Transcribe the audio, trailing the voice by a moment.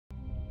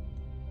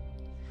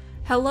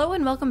Hello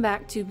and welcome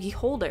back to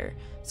Beholder.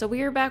 So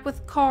we are back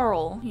with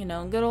Carl, you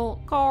know, good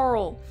old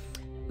Carl.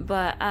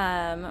 But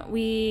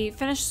we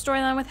finished the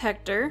storyline with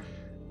Hector.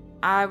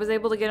 I was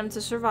able to get him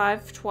to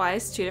survive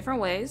twice, 2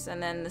 different ways,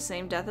 and then the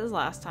same death as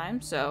last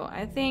time. So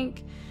I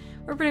think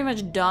we're pretty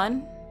much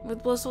done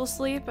with Blissful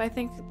Sleep. I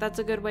think that's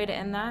a good way to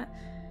end that.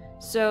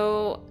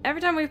 So every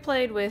time we've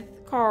played with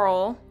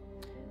Carl,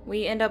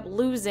 we end up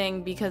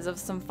losing because of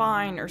some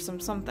fine or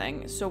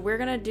something. So we're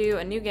gonna do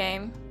a new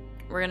game.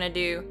 We're gonna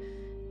do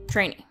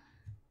training.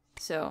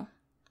 So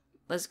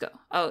let's go.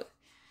 Oh,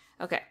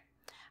 okay.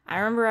 I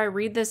remember I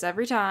read this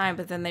every time,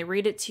 but then they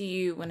read it to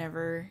you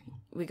whenever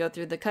we go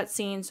through the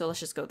cutscene, so let's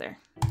just go there.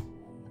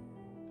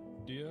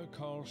 Dear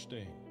Carl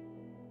Stain,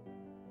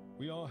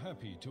 we are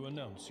happy to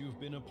announce you've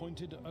been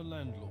appointed a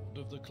landlord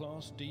of the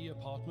Class D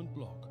apartment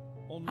block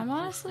on I'm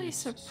honestly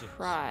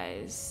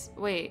surprised.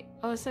 Wait,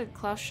 oh, it said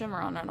Klaus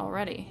Schimmer on it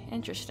already.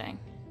 Interesting.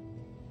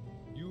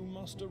 You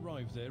must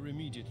arrive there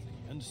immediately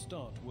and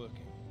start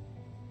working.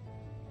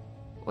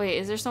 Wait,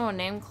 is there someone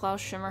named Klaus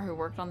Schimmer who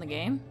worked on the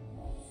game?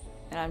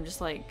 And I'm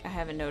just like, I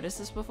haven't noticed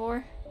this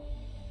before.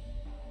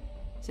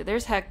 So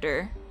there's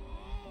Hector.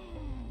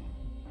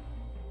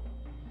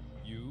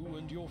 You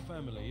and your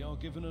family are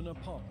given an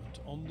apartment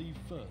on the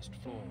 1st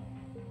floor.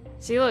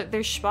 See, look,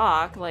 there's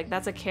Spock. Like,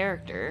 that's a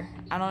character.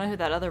 I don't know who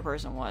that other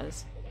person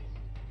was.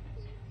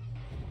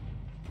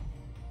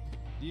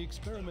 The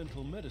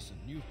experimental medicine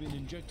you've been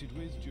injected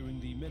with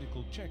during the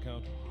medical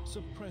checkout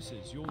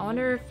suppresses your I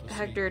wonder if need for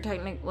Hector sleep.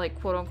 technically,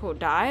 like, quote-unquote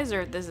dies,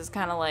 or if this is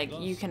kind of like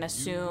you can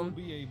assume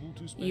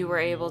you were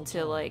able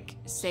to, like,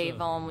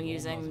 save him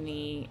using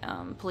the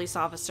police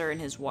officer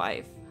and his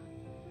wife.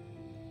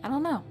 I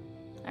don't know.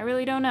 I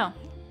really don't know.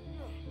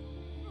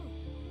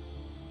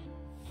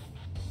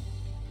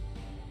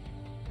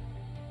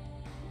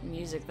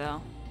 Music,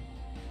 though.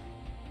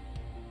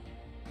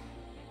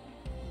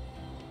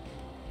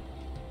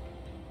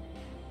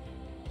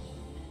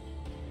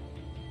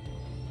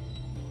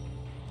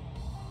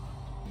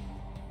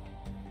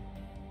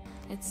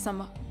 It's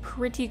some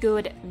pretty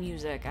good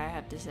music, I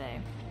have to say.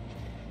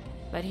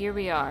 But here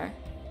we are.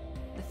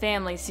 The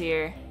family's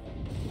here.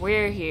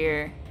 We're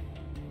here.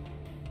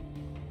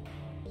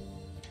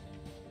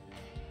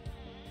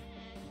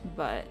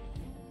 But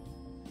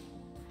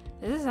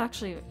this is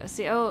actually,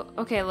 see, oh,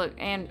 okay, look,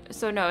 and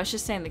so no, it's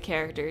just saying the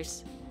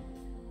characters.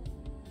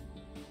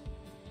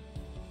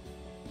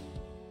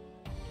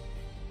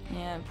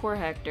 Yeah, poor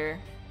Hector.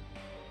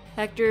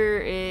 Hector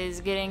is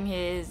getting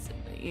his,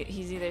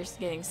 he's either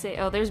getting sick.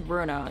 Oh, there's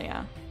Bruno,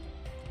 yeah.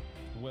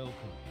 Welcome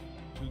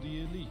to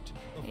the elite.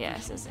 Yeah,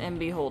 it says M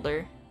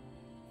Beholder.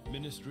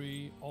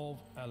 Ministry of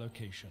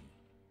Allocation.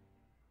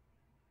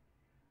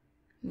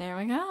 There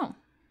we go.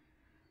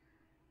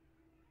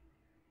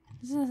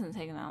 This isn't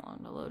taking that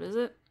long to load, is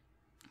it?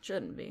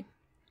 Shouldn't be.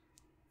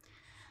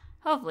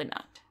 Hopefully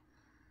not.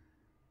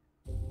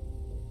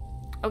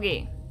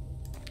 Okay.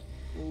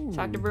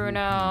 Talk to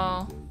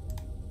Bruno.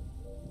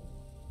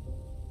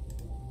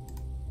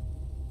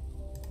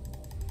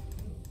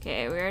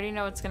 Okay, we already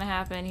know what's gonna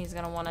happen. He's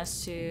gonna want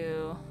us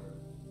to...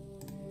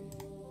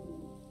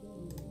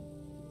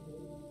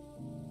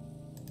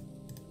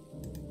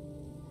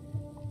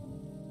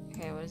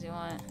 Okay, what does he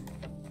want?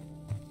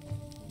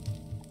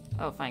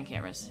 Oh, find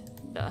cameras.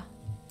 Duh.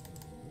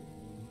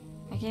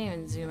 I can't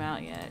even zoom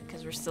out yet,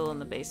 because we're still in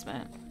the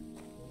basement.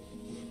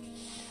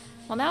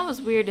 Well, now it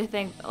was weird to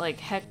think, like,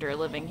 Hector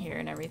living here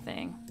and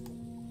everything.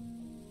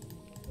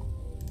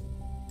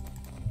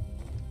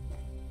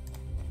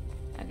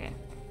 Okay.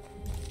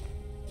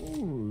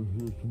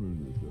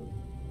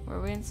 Where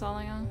are we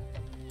installing on?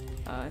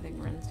 Oh, I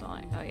think we're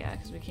installing. Oh, yeah,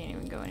 because we can't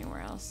even go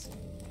anywhere else.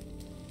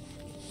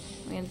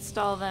 We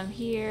install them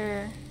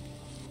here.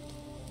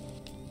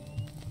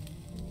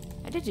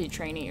 I did do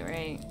trainee,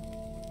 right?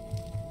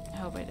 I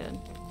hope I did.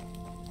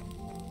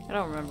 I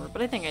don't remember,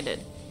 but I think I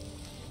did.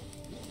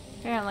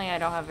 Apparently, I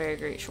don't have very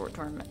great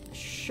short-term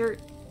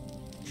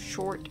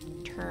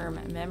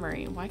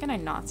memory. Why can I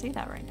not say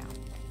that right now?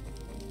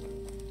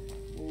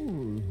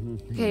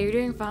 Okay, you're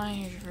doing fine.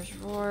 Here's your first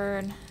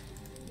reward.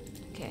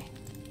 Okay.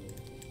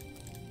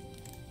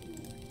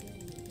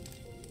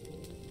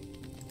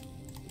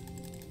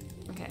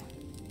 Okay.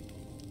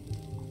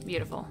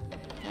 Beautiful.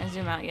 Can I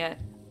zoom out yet?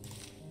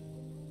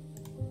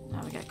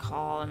 Now we gotta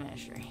call the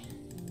ministry.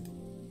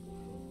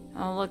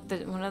 Oh, look,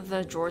 one of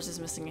the drawers is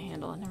missing a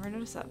handle. I never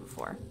noticed that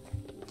before.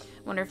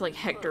 Wonder if, like,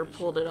 Hector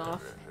pulled it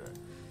off.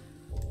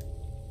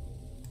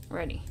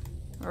 Ready.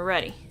 We're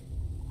ready.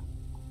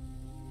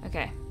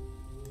 Okay.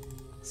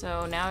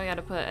 So now we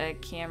gotta put a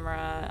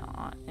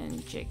camera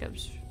in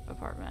Jacob's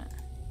apartment.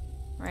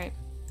 Right?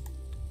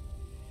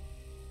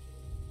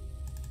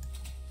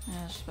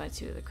 I'll just buy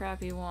 2 of the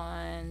crappy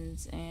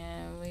ones,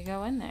 and we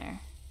go in there.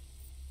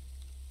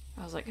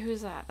 I was like,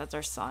 who's that? That's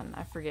our son.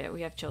 I forget.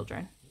 We have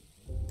children.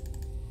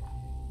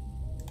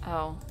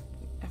 Oh,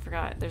 I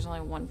forgot. There's only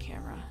 1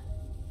 camera.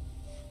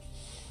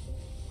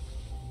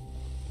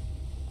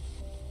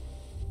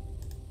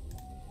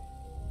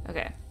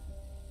 Okay.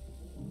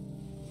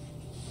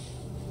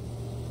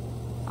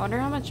 I wonder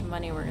how much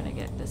money we're gonna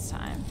get this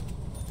time.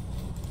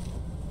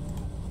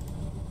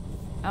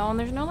 Oh, and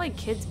there's no, like,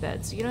 kids'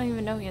 bed, so you don't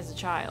even know he has a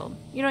child.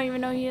 You don't even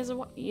know he has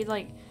a... he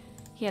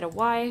had a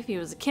wife, he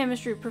was a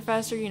chemistry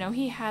professor, you know,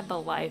 he had the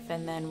life,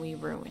 and then we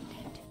ruined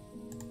it.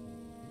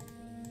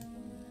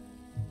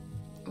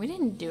 We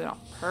didn't do it on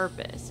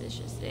purpose, it's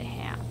just it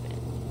happened.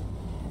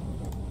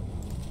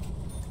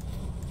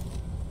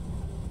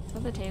 Is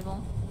that the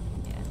table?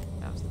 Yeah,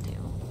 that was the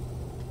table.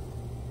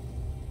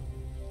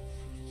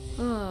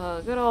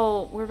 Ugh, good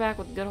old... we're back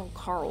with good old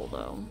Carl,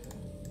 though.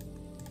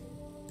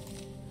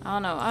 I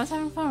don't know, I was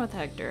having fun with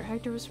Hector.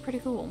 Hector was pretty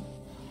cool.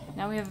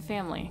 Now we have a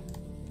family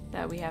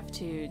that we have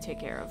to take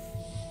care of.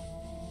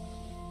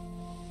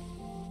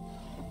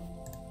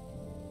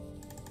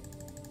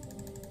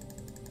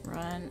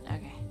 Run,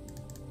 okay.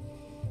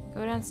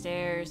 Go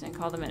downstairs and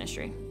call the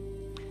ministry.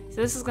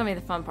 So this is gonna be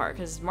the fun part,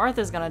 because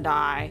Martha's gonna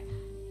die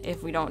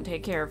if we don't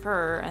take care of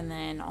her, and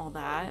then all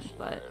that,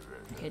 but...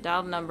 okay,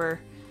 dial the number.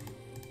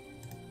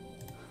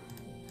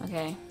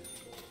 Okay.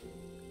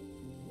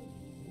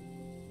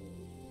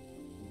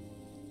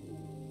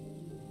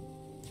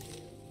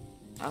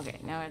 Okay,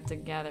 now I have to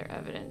gather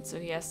evidence, so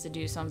he has to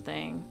do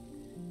something.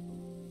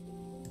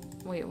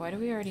 Wait, why do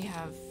we already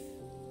have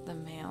the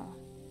mail?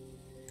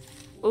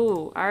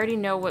 Ooh, I already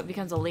know what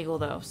becomes illegal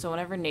though, so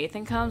whenever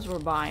Nathan comes, we're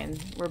buying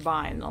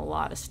a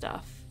lot of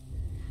stuff.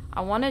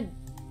 I want to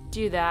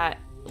do that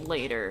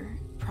later.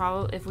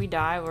 Probably, if we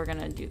die, we're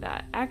gonna do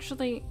that.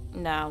 Actually,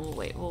 no,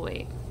 we'll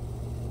wait.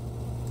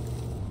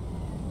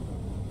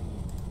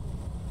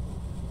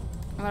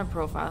 I'm gonna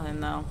profile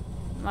him though.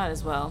 Might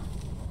as well.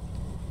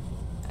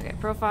 Okay,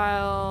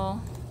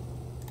 profile.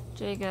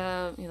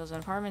 Jacob, he lives in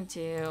apartment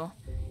 2.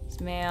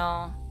 He's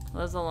male,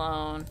 lives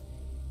alone.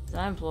 He's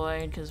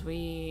unemployed because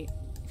we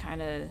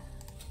kind of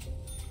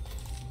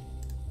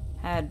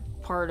had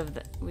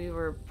we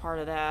were part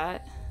of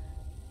that.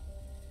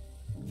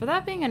 For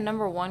that being a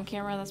 #1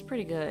 camera, that's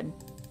pretty good.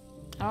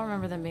 I don't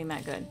remember them being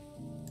that good.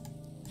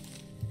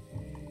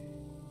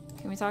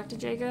 Can we talk to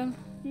Jacob?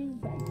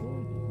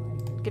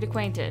 Get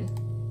acquainted.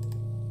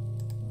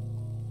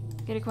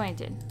 Get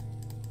acquainted.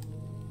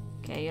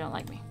 Okay, you don't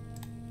like me.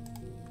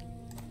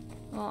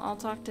 Well, I'll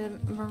talk to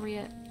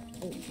Maria.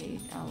 Okay,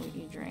 oh,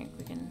 you drink.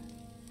 We can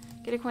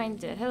get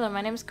acquainted. Hello,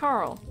 my name is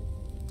Carl.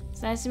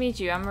 It's nice to meet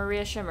you. I'm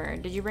Maria Shimmer.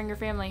 Did you bring your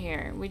family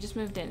here? We just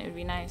moved in. It would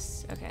be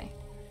nice. Okay.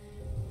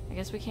 I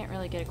guess we can't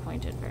really get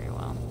acquainted very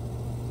well.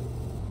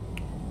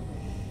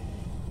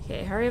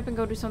 Okay, hurry up and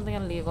go do something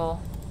illegal.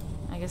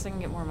 I guess I can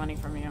get more money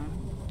from you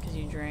because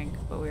you drink,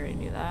 but we already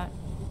knew that.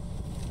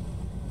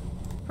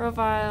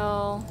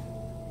 Profile.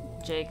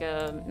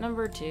 Jacob,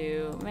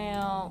 #2,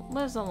 male,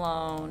 lives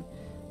alone,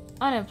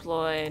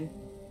 unemployed.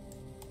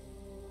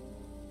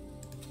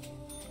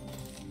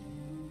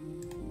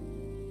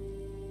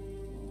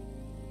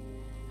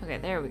 Okay,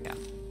 there we go.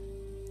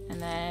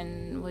 And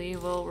then we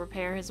will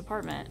repair his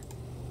apartment.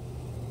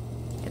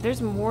 If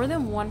there's more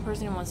than one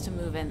person who wants to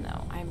move in,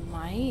 though, I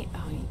might...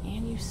 oh,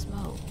 and you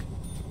smoke.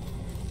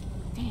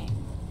 Dang,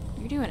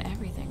 you're doing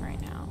everything right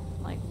now.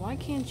 Like, why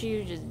can't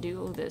you just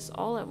do this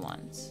all at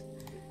once?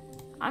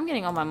 I'm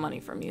getting all my money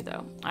from you,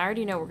 though. I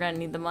already know we're gonna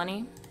need the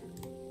money,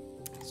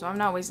 so I'm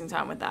not wasting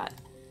time with that.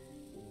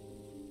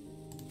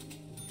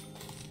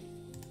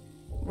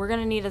 We're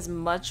gonna need as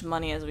much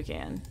money as we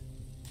can.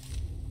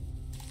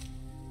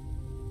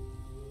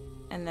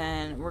 And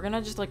then we're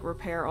gonna just, like,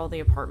 repair all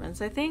the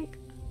apartments, I think.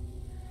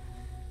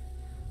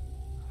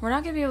 We're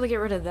not gonna be able to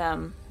get rid of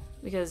them,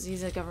 because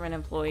he's a government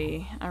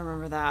employee. I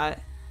remember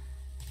that.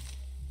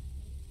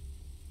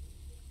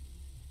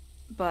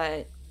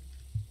 But...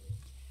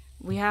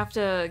 we have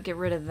to get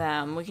rid of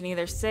them. We can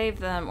either save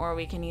them or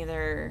we can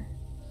either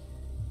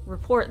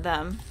report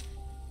them.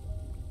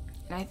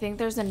 And I think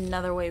there's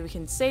another way we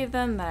can save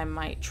them that I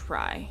might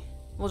try.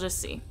 We'll just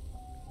see.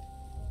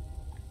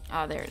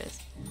 Oh, there it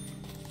is.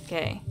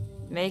 Okay.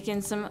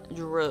 Making some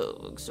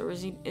drugs. Or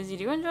is he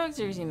doing drugs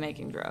or is he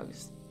making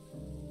drugs?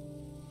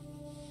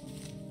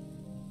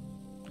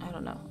 I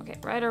don't know. Okay,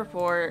 write a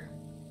report.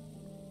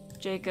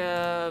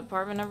 Jacob,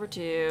 apartment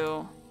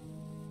 #2.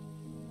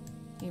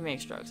 He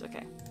makes drugs,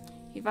 okay.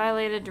 He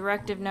violated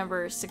directive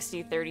number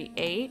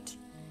 6038,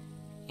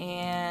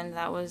 and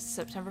that was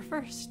September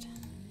 1st.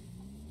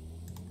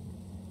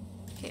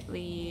 Okay,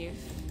 leave.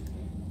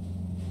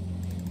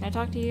 Can I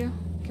talk to you?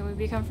 Can we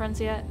become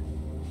friends yet?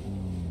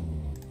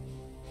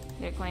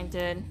 Get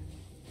acquainted.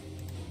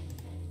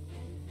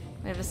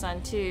 We have a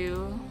son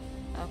too.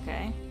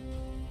 Okay.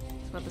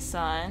 That's about the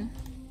son.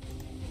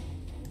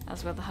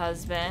 That's about the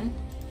husband.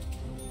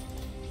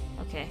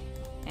 Okay.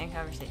 And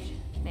conversation.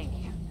 Thank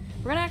you.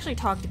 We're gonna actually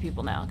talk to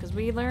people now, because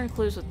we learn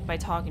clues by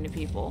talking to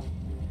people.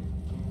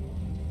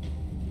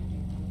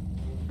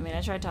 I mean, I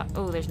tried to talk.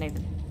 Oh, there's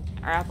Nathan.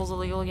 Are apples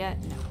illegal yet?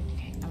 No.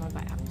 Okay, I'm gonna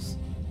buy apples.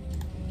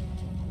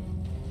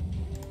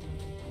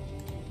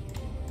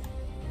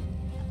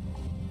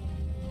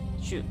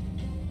 Shoot.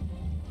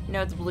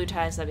 No, it's blue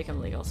ties that become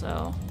legal,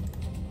 so...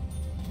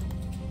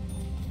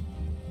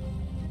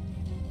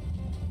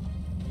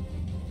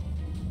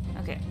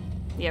 okay.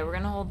 Yeah, we're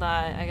gonna hold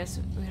that. I guess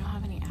we don't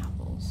have any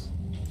apples.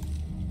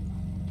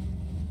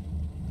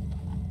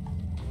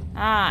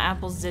 Ah,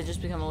 apples did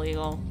just become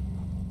illegal.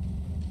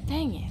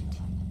 Dang it.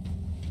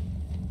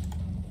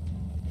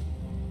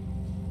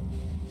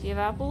 Do you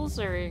have apples,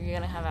 or are you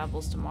gonna have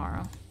apples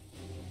tomorrow?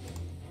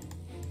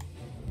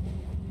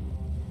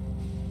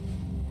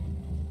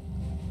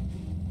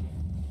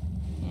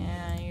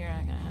 Yeah, you're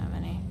not gonna have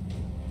any.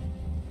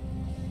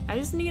 I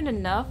just need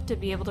enough to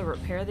be able to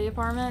repair the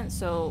apartment,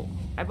 so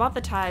I bought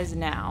the ties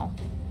now,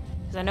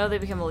 because I know they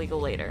become illegal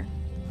later.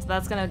 So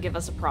that's gonna give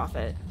us a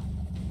profit.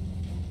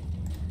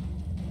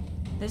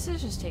 This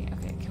is just taking...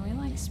 Okay, can we,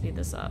 like, speed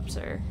this up,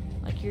 sir?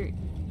 Like,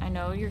 I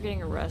know you're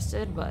getting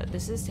arrested, but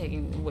this is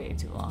taking way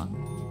too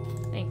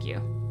long. Thank you.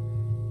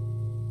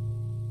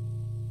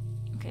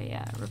 Okay,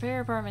 yeah. Repair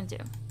apartment 2.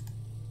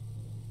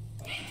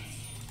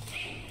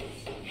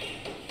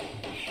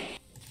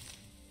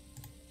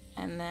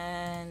 And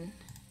then...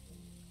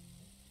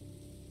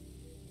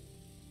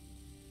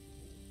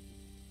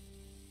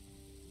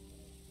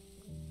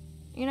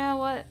 You know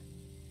what?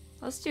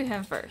 Let's do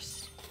him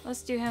first.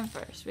 Let's do him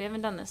first. We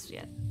haven't done this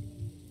yet.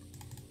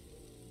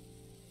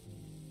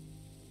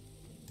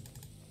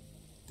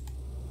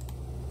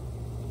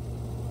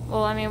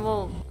 Well, I mean,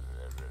 we'll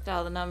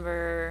dial the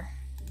number,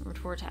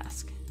 report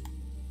task.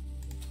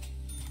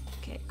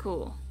 Okay,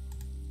 cool.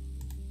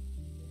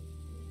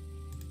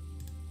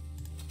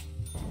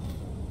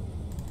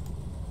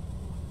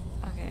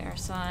 Okay, our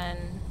son.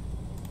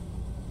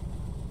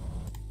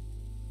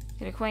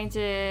 Get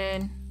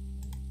acquainted.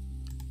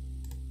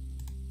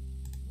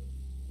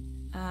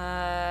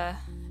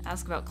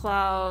 Ask about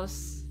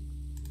Klaus.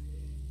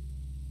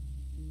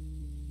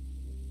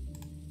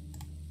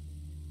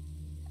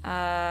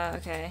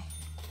 Okay.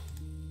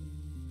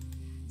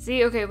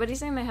 See, okay, but he's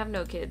saying they have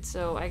no kids,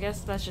 so I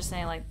guess that's just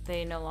saying, like,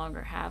 they no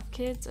longer have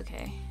kids?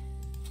 Okay.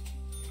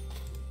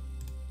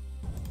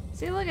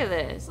 See, look at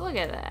this. Look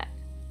at that.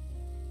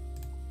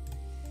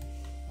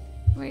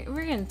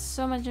 We're getting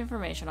so much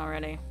information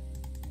already.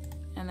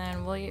 And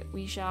then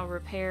we shall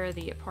repair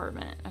the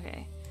apartment.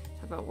 Okay.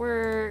 Talk about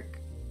work.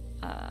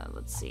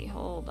 Let's see.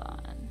 Hold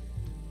on.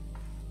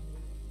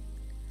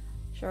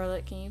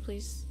 Charlotte, can you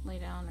please lay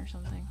down or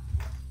something?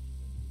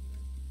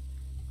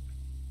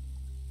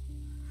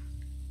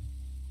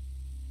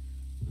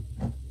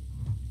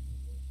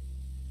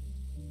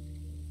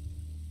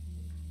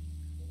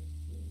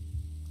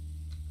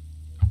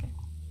 Okay.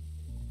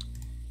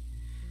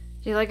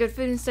 Do you like good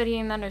food and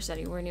studying and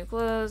understudy? Wear new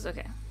clothes?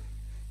 Okay.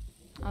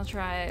 I'll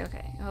try.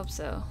 Okay. I hope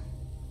so.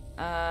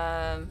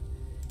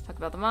 Talk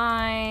about the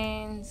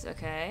mines.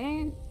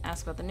 Okay.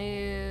 Ask about the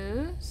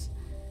news.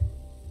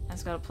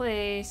 Ask about a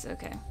place.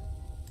 Okay.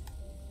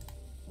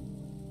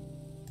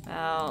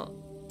 About...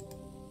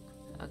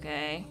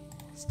 Okay.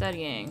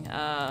 Studying.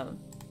 Hold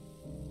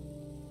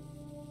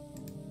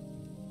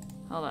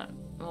on.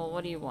 Well,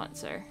 what do you want,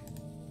 sir?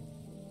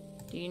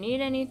 Do you need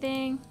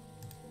anything?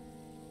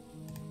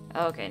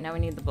 Okay, now we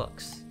need the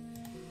books.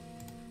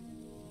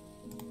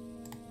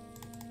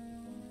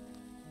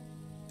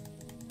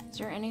 Is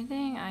there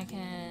anything I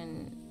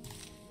can...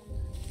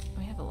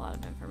 We have a lot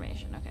of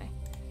information, okay.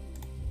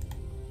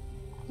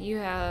 You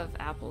have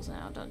apples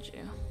now, don't you?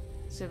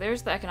 So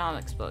there's the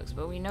economics books,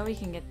 but we know we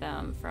can get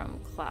them from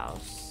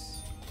Klaus.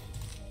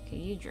 Okay,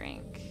 you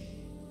drink.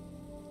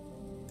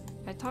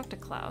 If I talk to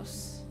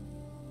Klaus.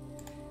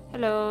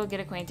 Hello, get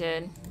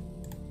acquainted.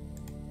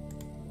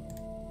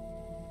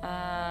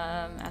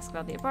 Ask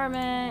about the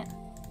apartment.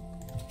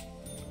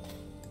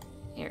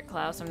 Here,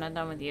 Klaus, I'm not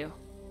done with you.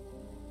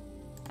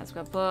 Ask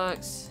about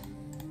books.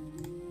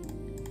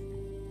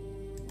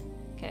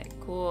 Okay,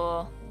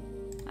 cool.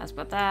 Ask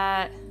about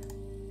that.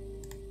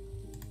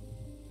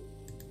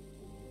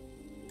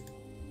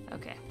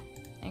 Okay,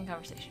 end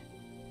conversation.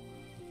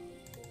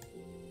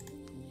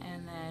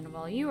 And then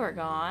while you are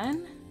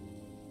gone,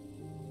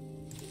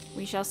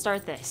 we shall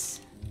start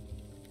this.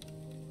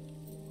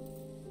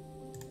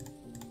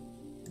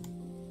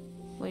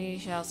 We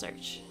shall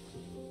search.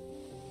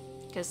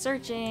 Because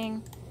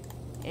searching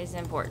is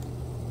important.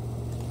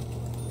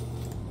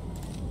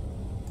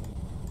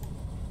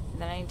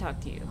 And then I need to talk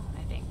to you,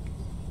 I think.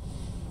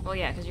 Well,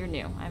 yeah, because you're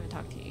new. I haven't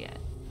talked to you yet.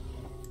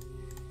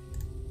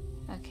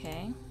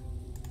 Okay.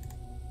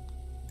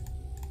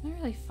 Not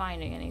really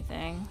finding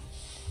anything.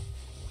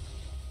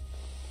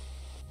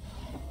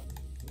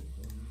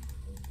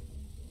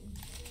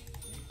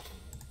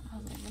 I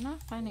was like, we're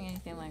not finding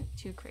anything like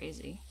too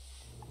crazy.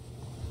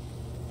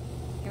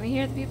 Can we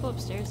hear the people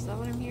upstairs? Is that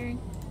what I'm hearing?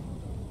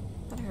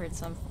 I thought I heard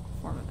some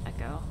form of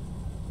echo.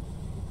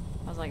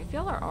 I was like, if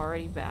y'all are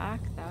already back,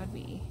 that would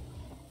be...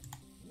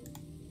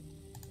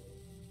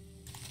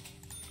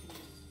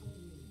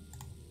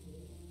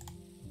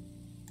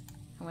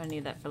 I'm gonna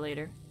need that for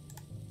later.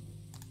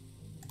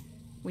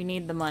 We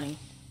need the money.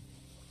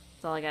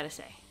 That's all I gotta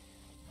say.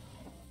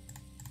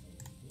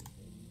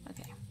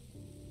 Okay.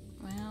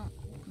 Well,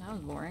 that was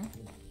boring.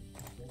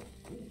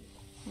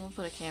 We'll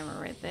put a camera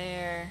right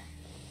there.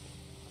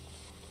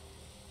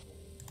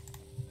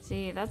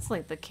 See, that's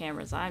like the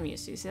cameras I'm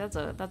used to. See, that's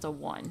a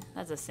 1.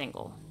 That's a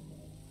single.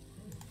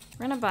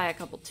 We're gonna buy a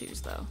couple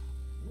 2s though.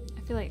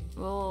 I feel like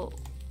we'll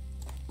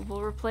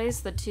replace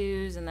the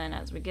 2s, and then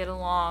as we get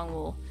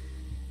along,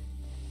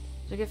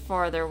 as we get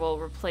farther, we'll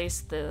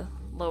replace the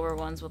lower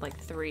ones with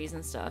like 3s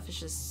and stuff.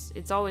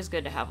 It's always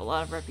good to have a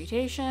lot of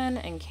reputation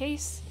in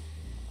case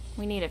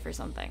we need it for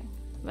something.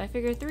 But I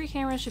figured 3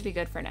 cameras should be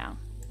good for now.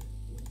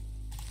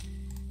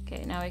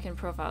 Okay, now we can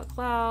profile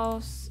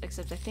Klaus,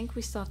 except I think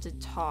we still have to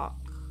talk.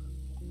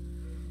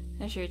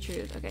 That's your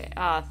truth. Okay,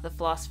 the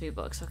philosophy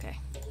books, okay.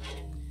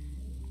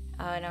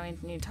 Now we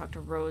need to talk to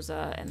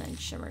Rosa and then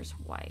Shimmer's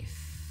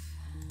wife.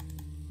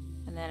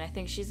 And then I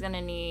think she's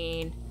gonna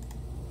need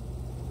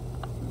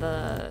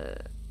the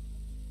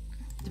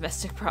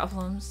domestic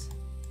problems.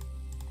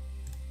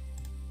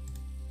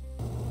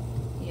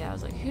 Yeah, I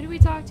was like, who do we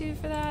talk to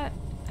for that?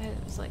 I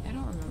was like, I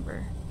don't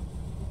remember.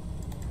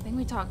 I think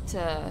we talked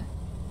to...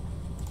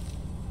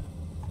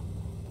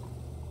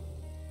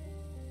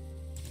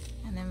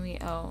 And then we,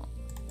 oh...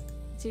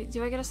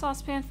 Do I get a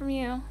saucepan from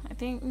you? I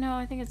think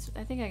I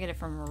get it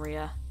from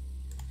Maria.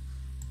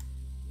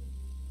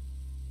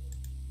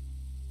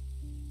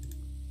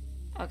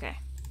 Okay.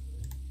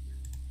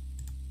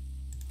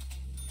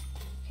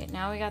 Okay,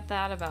 now we got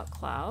that about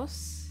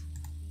Klaus.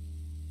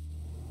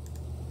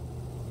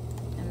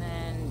 And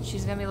then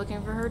she's gonna be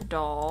looking for her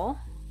doll.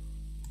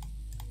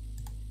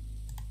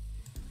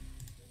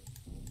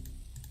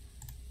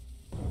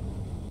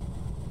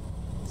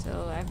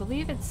 So I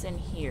believe it's in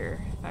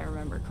here, if I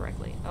remember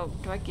correctly. Oh,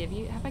 have I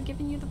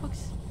given you the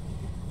books?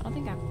 I don't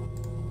think I've...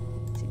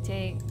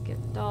 See,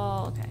 get the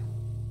doll, okay.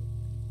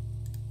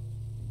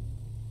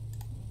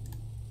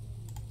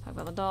 Talk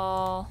about the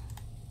doll.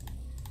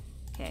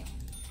 Okay.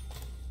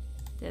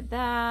 Did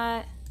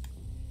that.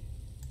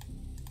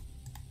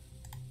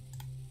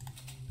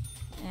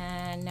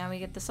 And now we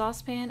get the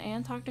saucepan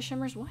and talk to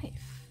Shimmer's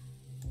wife.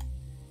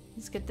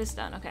 Let's get this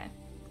done, okay.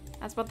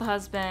 That's about the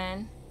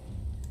husband.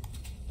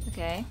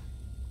 Okay.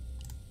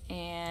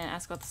 And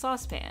ask about the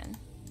saucepan.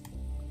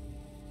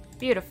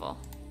 Beautiful.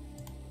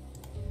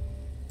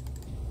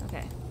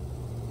 Okay.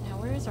 Now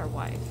where is our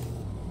wife?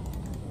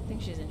 I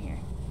think she's in here.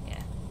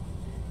 Yeah.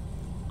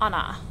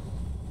 Anna.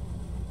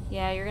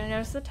 Yeah, you're gonna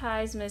notice the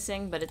tie's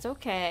missing, but it's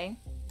okay.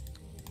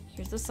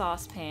 Here's the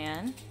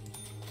saucepan.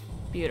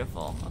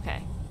 Beautiful.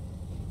 Okay.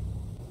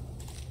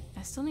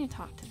 I still need to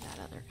talk to that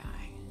other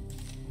guy.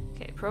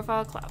 Okay,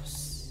 profile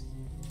Klaus.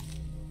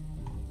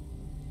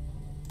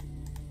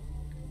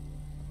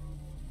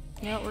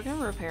 You know what, we're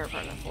gonna repair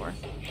apartment 4.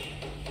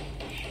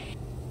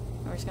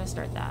 We're just gonna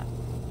start that.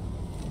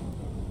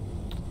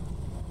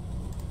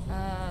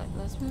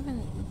 Let's move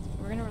in.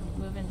 We're gonna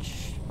move in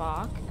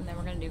Spock, and then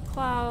we're gonna do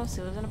Klaus.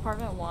 He lives in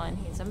apartment 1.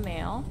 He's a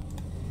male.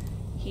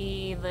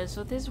 He lives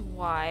with his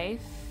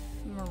wife,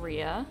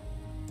 Maria.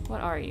 What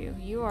are you?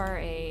 You are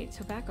a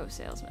tobacco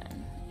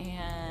salesman.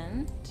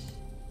 And,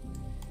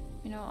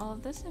 you know, all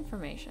of this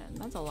information.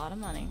 That's a lot of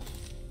money.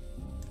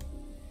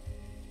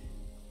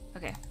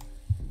 Okay.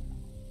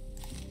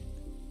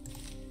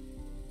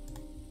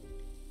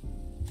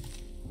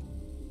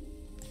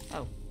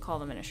 Oh, call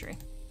the ministry.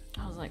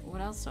 I was like, what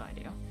else do I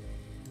do?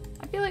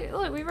 I feel like,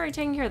 look, we've already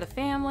taken care of the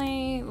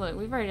family. Look,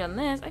 we've already done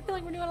this. I feel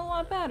like we're doing a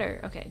lot better.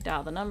 Okay,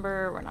 dial the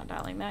number. We're not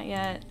dialing that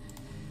yet.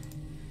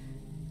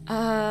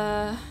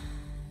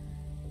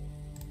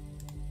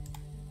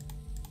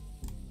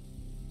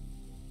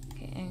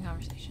 Okay, in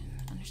conversation.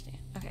 Understand.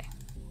 Okay.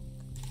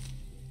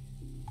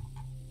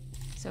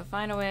 So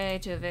find a way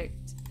to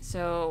evict.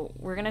 So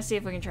we're gonna see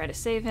if we can try to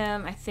save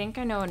him. I think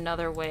I know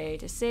another way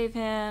to save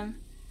him.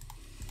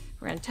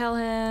 We're gonna tell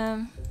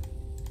him.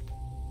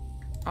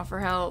 Offer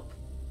help.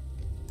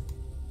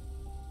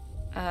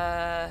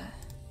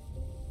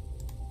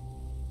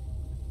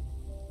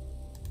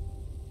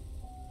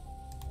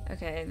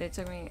 Okay, they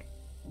took me.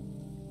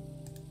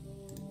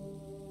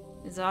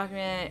 This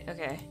document.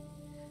 Okay.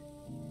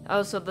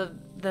 Oh, so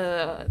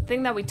the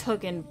thing that we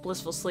took in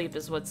blissful sleep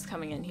is what's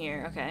coming in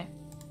here. Okay.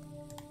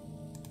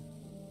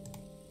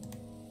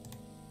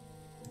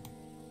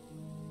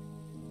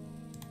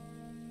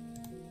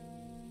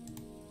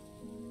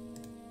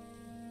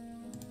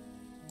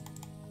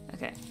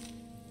 Okay.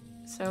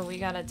 So we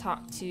gotta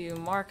talk to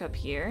Mark up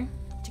here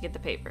to get the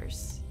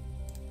papers.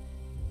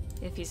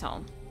 If he's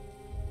home.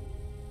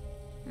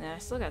 And then I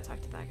still gotta talk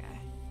to that guy.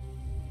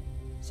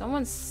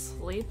 Someone's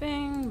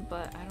sleeping,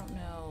 but I don't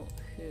know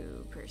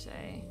who per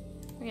se.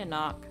 We're gonna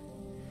knock.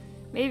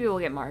 Maybe we'll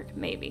get Mark.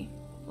 Maybe.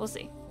 We'll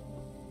see.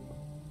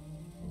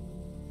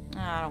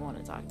 I don't want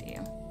to talk to you.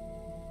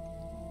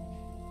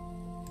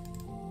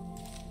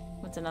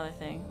 What's another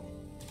thing?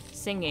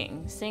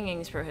 Singing.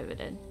 Singing's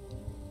prohibited.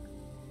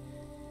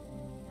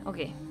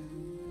 Okay.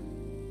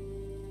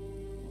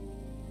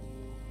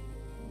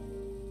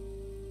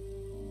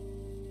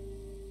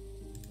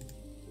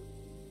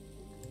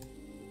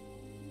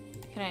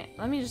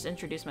 Let me just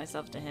introduce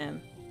myself to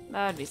him.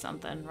 That would be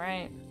something,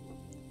 right?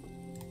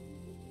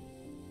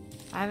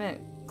 I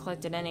haven't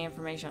collected any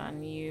information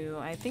on you.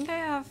 I think I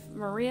have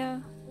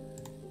Maria.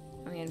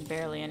 mean,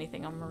 barely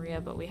anything on Maria,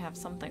 but we have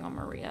something on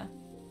Maria.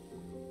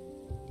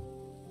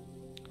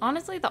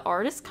 Honestly, the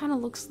artist kind of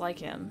looks like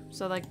him.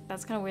 So, like,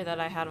 that's kind of weird that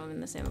I had him in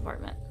the same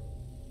apartment.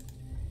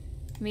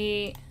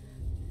 Me,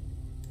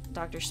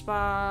 Dr.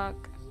 Spock.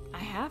 I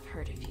have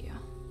heard of you.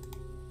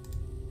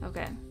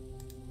 Okay.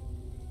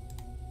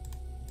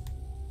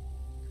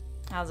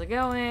 How's it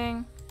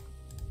going?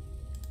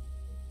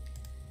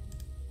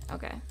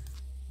 Okay.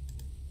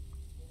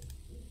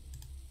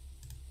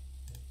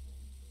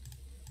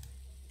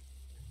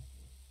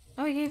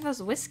 Oh, he gave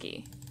us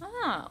whiskey.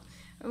 Oh,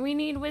 we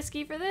need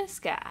whiskey for this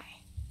guy.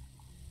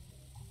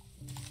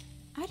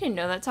 I didn't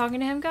know that talking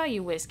to him got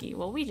you whiskey.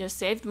 Well, we just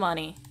saved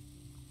money.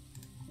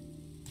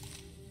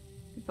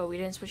 But we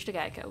didn't switch to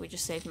Geico. We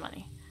just saved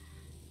money.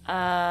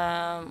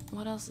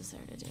 What else is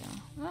there to do?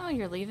 Oh,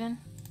 you're leaving?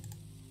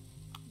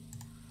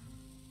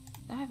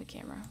 I have a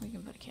camera. We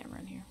can put a camera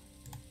in here.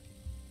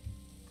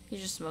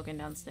 He's just smoking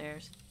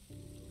downstairs.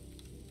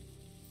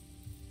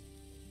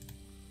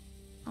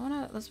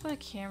 Let's put a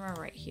camera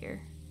right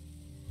here.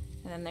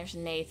 And then there's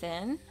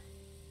Nathan.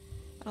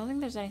 I don't think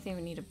there's anything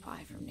we need to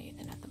buy from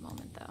Nathan at the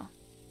moment, though.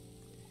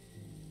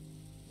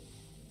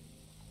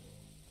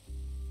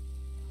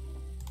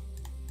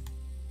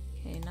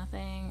 Okay,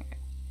 nothing.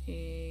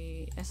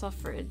 I saw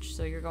fridge,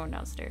 so you're going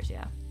downstairs,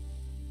 yeah.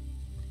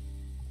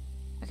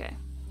 Okay.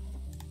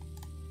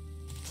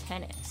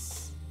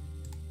 Tennis.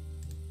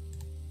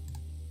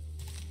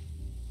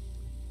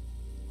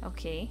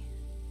 Okay.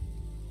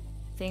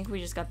 I think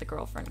we just got the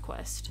girlfriend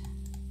quest.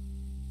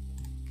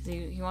 Because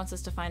he wants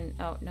us to find...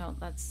 Oh, no,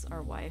 that's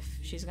our wife.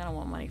 She's gonna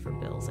want money for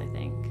bills, I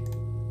think.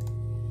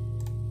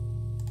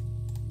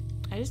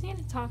 I just need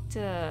to talk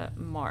to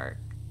Mark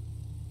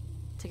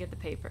to get the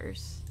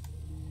papers.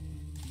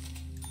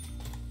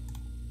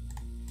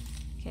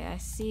 Okay, I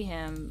see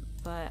him,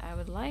 but I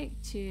would like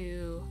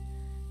to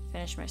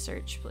finish my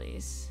search,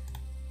 please.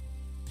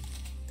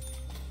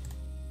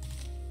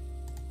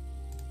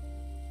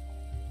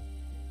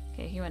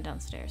 Okay, he went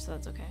downstairs, so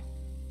that's okay.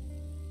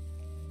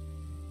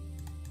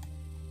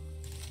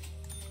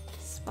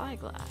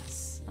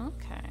 Spyglass.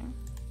 Okay.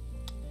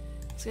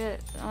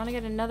 I want to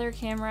get another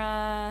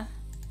camera.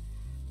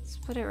 Let's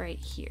put it right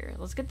here.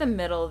 Let's get the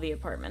middle of the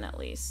apartment at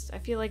least. I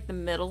feel like the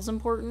middle's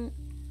important.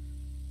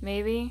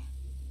 Maybe.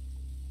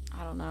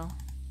 I don't know.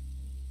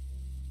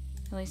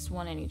 At least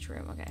one in each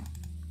room. Okay.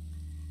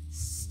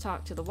 Let's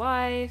talk to the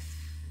wife.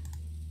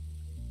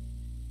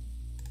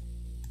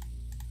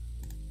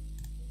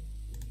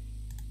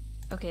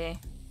 Okay.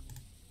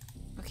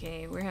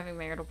 Okay, we're having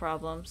marital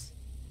problems.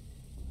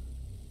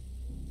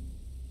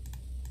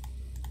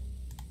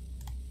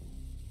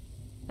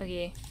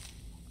 Okay.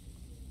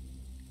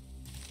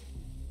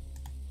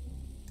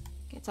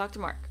 Okay, talk to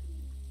Mark.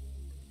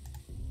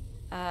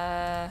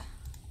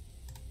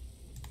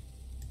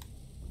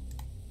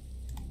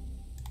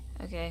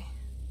 Okay.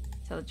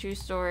 Tell the true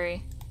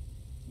story.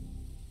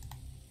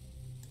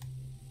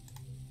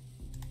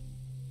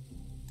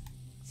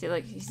 See,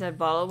 like he said,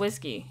 bottle of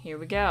whiskey. Here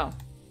we go.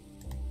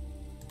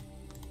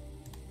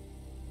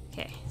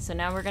 Okay, so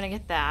now we're gonna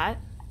get that,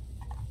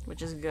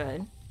 which is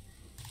good.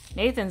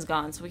 Nathan's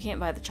gone, so we can't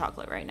buy the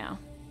chocolate right now.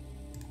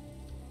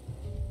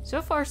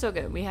 So far, so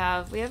good. We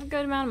have a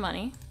good amount of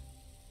money.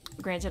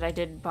 Granted, I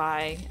did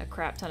buy a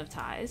crap ton of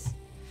ties,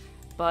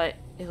 but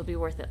it'll be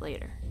worth it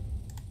later.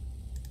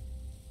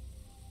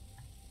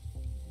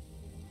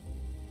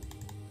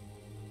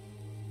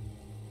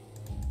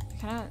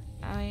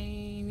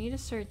 I need to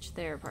search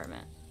their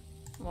apartment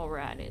while we're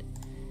at it,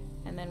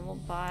 and then we'll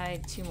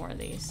buy 2 more of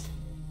these.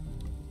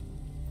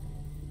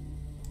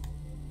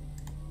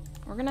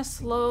 We're gonna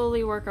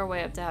slowly work our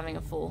way up to having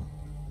a full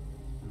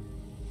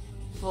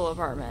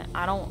apartment.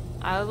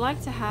 I would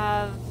like to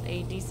have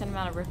a decent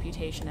amount of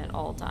reputation at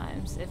all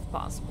times, if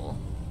possible.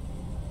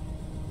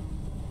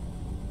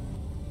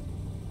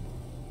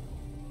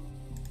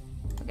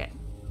 Okay.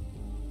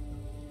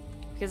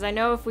 Because I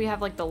know if we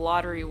have like the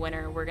lottery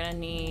winner, we're gonna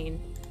need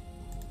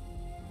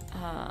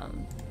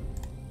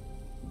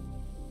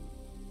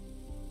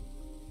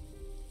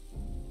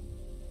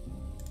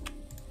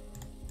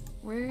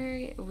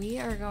we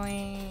are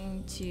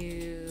going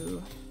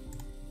to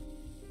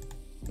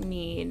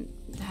need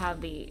to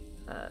have the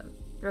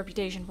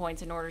reputation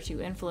points in order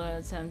to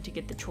influence him to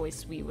get the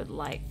choice we would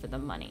like for the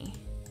money.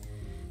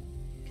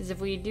 Because if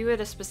we do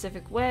it a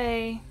specific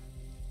way,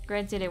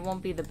 granted it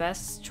won't be the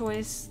best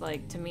choice,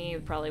 like to me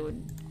it probably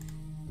would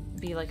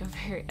be like a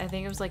very, I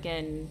think it was like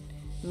in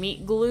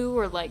meat glue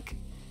or like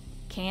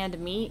canned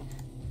meat,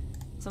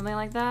 something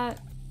like that.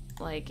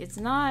 Like it's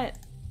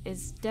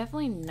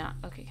definitely not,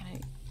 okay,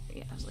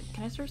 I was like,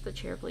 can I search the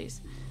chair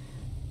please?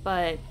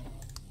 But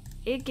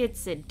it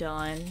gets it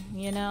done,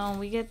 you know,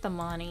 we get the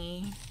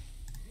money.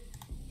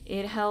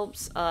 It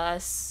helps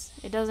us.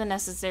 It doesn't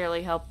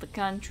necessarily help the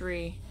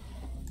country,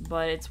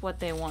 but it's what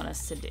they want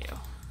us to do.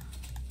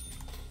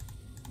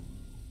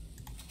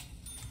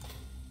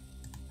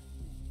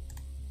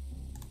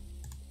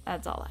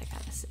 That's all I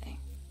gotta say.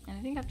 And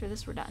I think after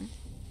this we're done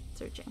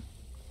searching.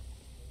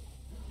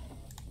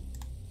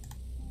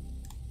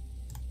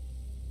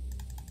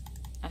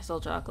 I stole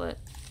chocolate.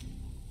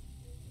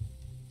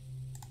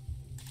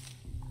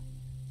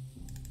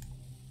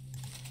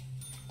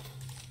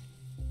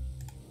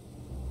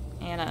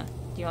 Anna,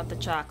 do you want the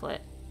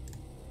chocolate?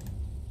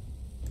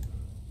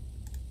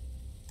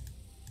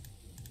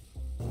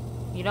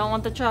 You don't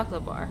want the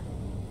chocolate bar.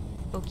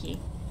 Okay.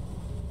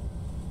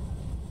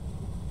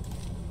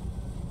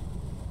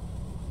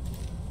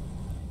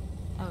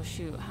 Oh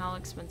shoot, how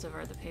expensive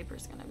are the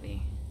papers gonna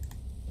be?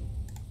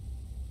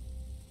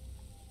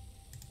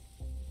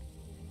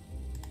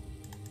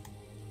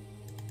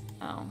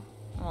 Oh,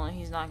 well,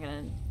 he's not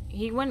gonna...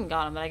 He went and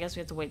got him, but I guess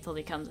we have to wait till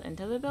he comes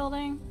into the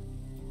building.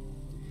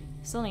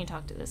 Still need to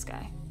talk to this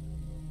guy.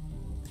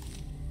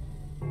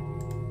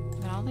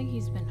 But I don't think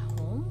he's been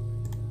home?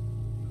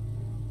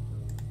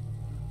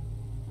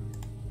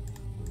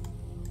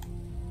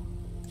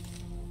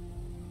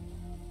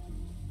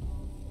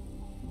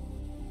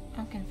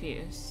 I'm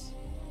confused.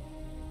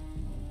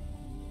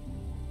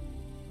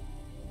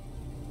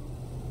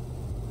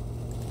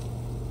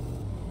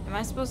 Am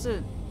I supposed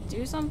to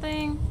do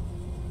something?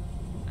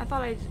 I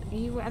thought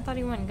he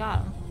went and got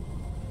him.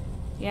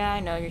 Yeah, I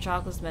know, your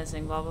chocolate's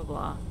missing, blah blah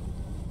blah.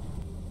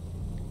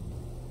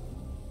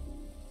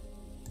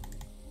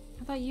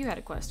 I thought you had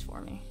a quest for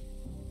me.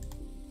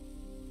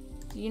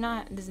 Do you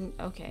not? Doesn't?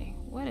 Okay,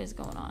 what is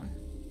going on?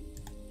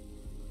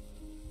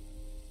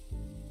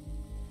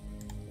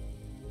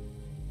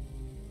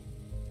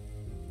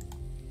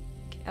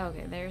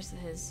 Okay, there's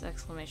his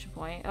exclamation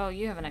point. Oh,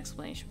 you have an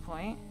exclamation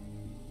point.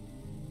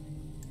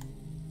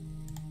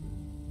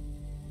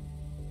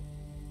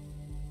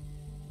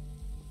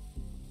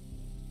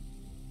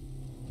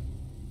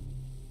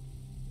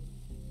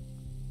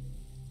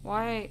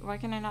 Why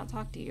can I not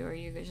talk to you? Are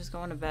you just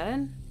going to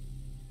bed?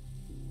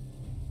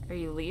 Are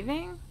you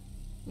leaving?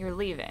 You're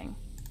leaving.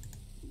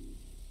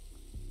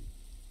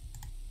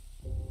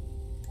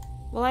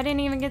 Well, I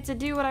didn't even get to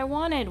do what I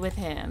wanted with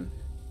him.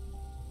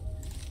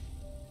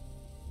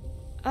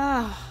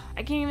 Ugh,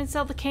 I can't even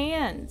sell the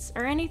cans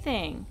or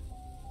anything.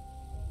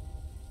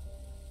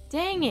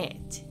 Dang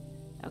it.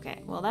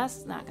 Okay, well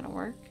that's not gonna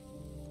work.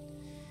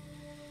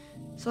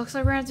 So looks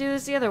like we're gonna have to do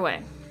this the other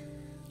way.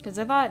 Because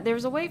I thought there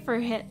was a way for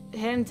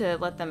him to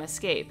let them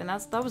escape, and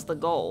that was the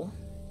goal.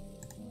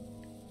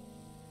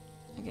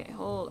 Okay,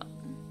 hold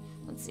on.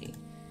 Let's see.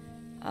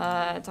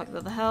 Talk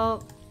about the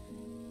help.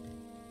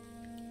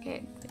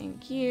 Okay,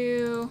 thank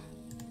you.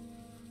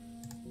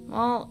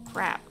 Well,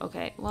 crap.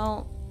 Okay,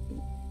 well,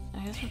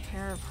 I guess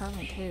repair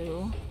apartment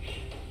 2.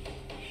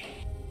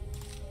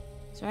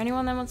 Is there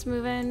anyone that wants to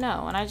move in?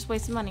 No, and I just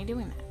wasted money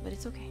doing that, but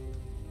it's okay.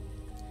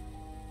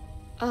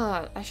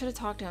 I should have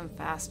talked to him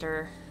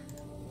faster.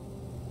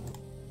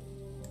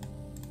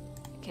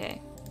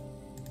 Okay.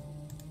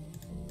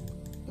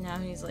 Now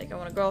he's like, I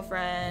want a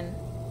girlfriend.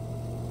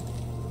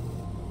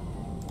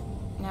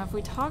 Now if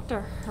we talk to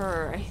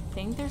her, I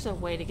think there's a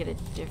way to get a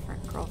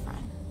different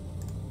girlfriend.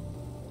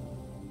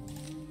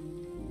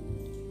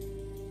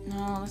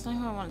 No, that's not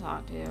who I want to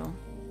talk to.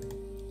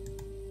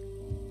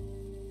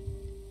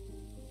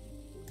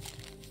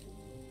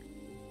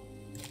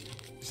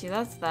 See,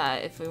 that's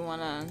that if we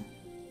want to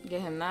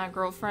get him that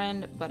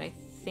girlfriend, but I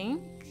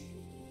think...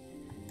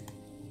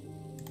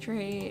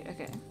 Trade,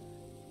 okay.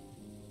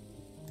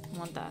 I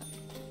want that.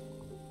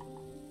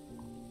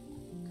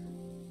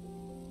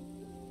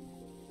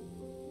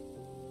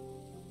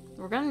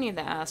 We're gonna need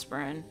the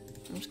aspirin.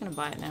 I'm just gonna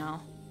buy it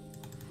now.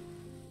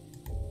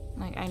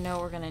 Like, I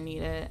know we're gonna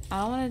need it. I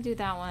don't want to do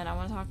that one. I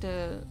want to talk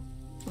to...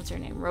 What's her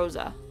name?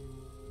 Rosa.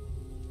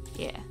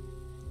 Yeah.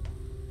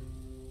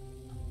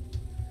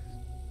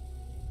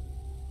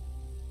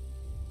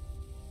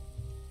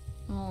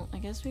 Well, I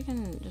guess we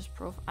can just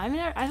profile... I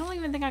mean, I don't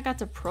even think I got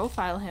to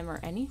profile him or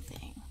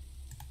anything.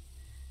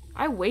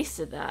 I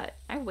wasted that.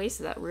 I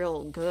wasted that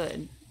real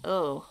good.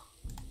 Oh.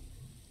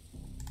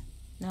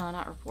 No,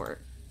 not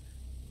report.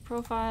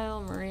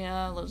 Profile,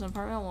 Maria, lives in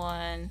apartment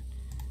 1.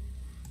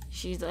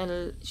 She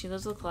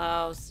lives with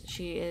Klaus.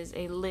 She is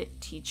a lit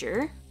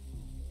teacher.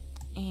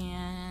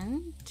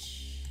 And...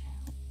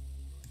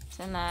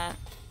 send that.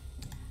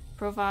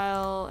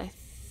 Profile, I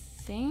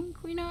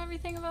think we know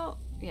everything about...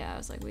 Yeah, I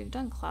was like, we've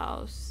done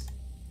Klaus.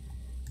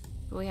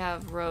 We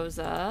have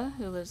Rosa,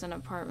 who lives in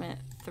apartment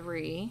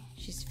 3.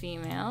 She's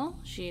female.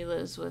 She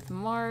lives with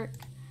Mark,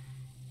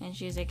 and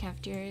she's a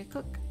cafeteria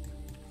cook.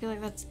 I feel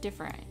like that's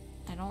different.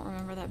 I don't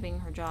remember that being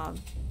her job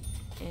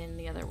in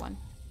the other one.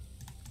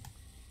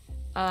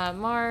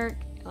 Mark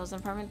lives in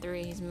apartment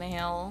 3. He's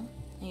male.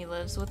 He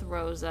lives with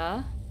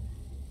Rosa.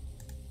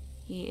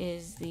 He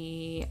is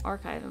the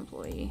archive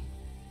employee.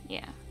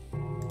 Yeah.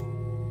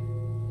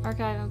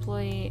 Archive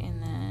employee,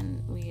 and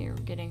then we are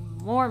getting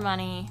more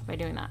money by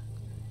doing that.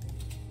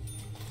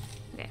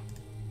 Okay.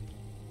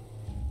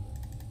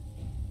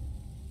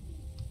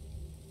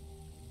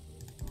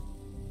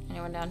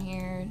 Anyone down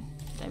here?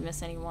 Did I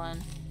miss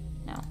anyone?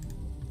 No.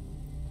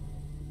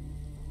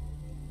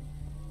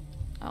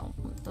 Oh,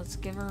 let's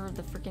give her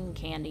the freaking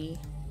candy.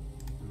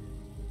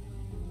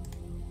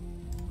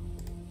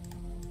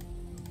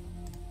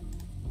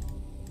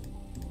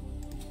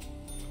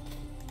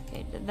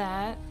 Okay, Did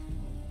that.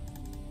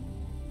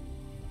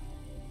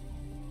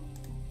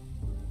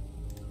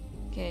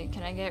 Okay,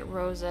 can I get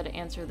Rosa to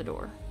answer the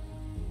door?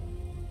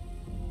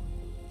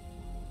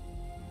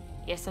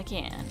 Yes, I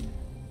can.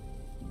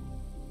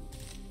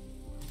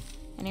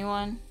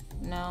 Anyone?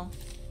 No?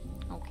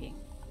 Okay.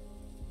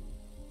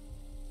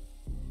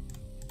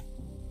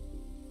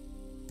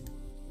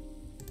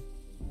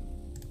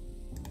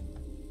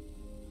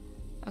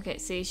 Okay,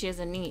 see, she has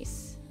a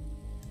niece.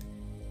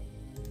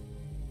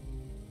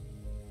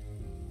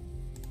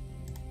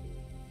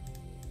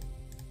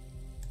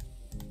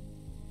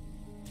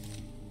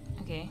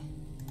 Okay.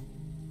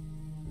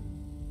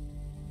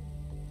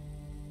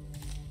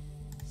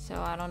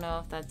 So I don't know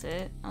if that's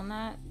it on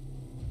that.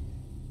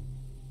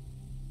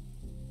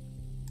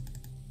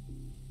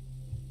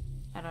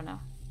 I don't know.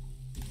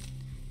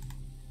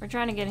 We're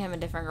trying to get him a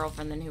different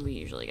girlfriend than who we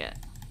usually get.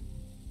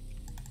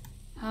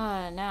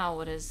 Now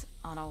what does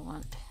Anna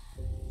want?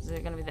 Is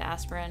it gonna be the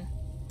aspirin?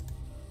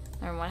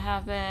 Learn what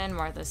happened.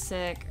 Martha's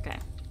sick. Okay.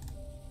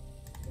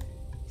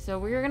 So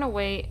we're gonna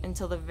wait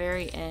until the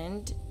very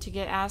end to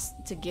get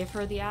asked to give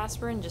her the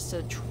aspirin, just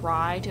to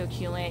try to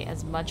accumulate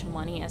as much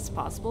money as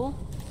possible,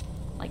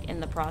 like in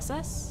the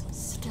process.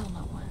 Still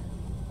no one.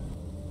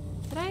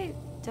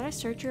 Did I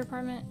search your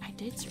apartment? I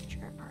did search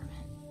your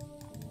apartment.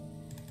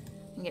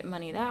 And get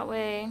money that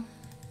way.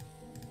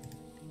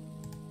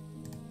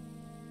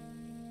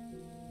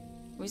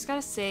 We just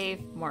gotta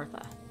save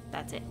Martha.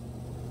 That's it.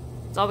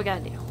 That's all we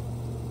gotta do.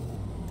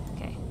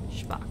 Okay,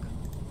 Schbach.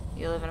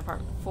 You live in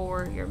apartment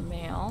 4, you're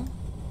male.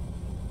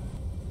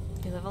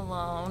 You live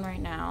alone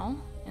right now,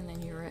 and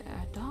then you're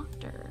a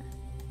doctor.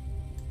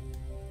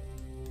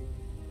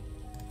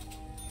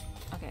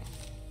 Okay.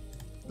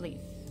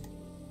 Leave.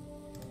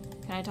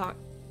 Can I talk?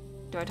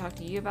 Do I talk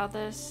to you about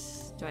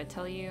this? Do I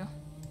tell you?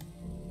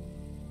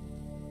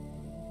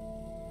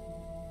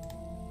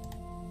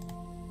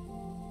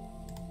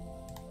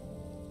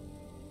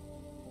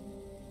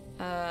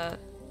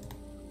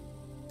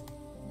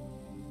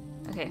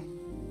 Okay.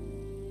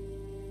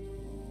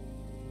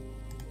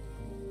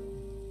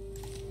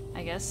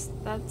 I guess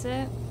that's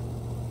it.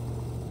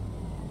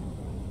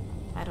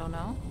 I don't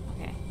know.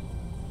 Okay.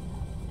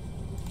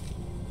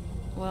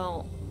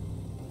 Well,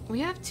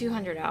 we have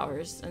 200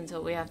 hours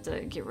until we have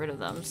to get rid of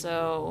them,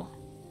 so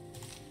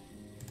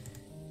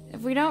if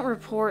we don't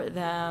report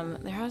them,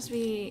 there has to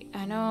be,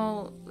 I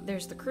know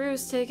there's the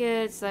cruise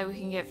tickets that we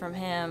can get from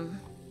him,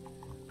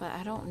 but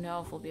I don't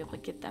know if we'll be able to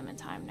get them in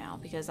time now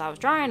because I was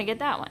trying to get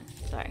that one.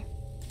 Sorry.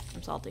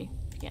 I'm salty.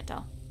 You can't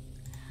tell.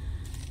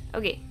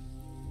 Okay.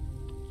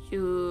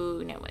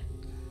 So, now what?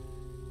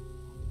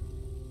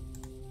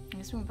 I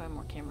guess we can buy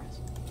more cameras.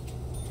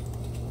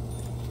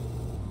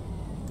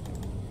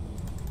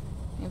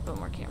 We can put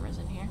more cameras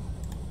in here.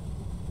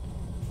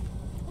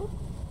 Ooh.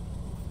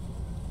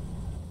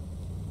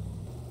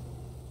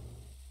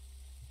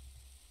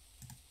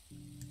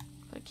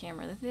 Put a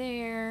camera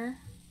there.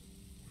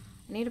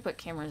 I need to put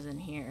cameras in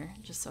here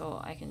just so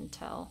I can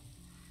tell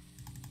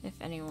if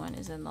anyone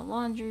is in the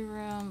laundry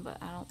room, but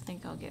I don't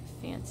think I'll get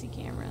fancy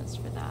cameras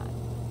for that.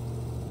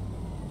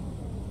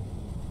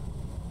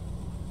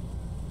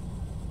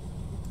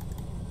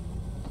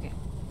 Okay.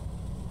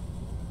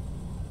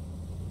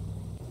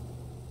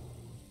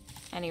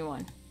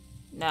 Anyone?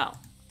 No.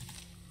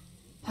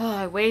 Oh,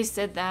 I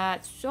wasted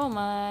that so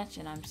much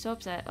and I'm so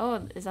upset.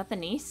 Oh, is that the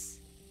niece?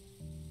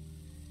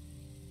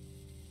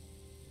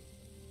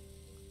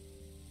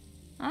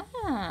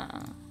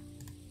 Ah.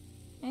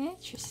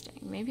 Interesting.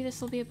 Maybe this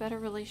will be a better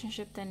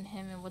relationship than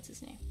him and what's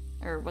his name?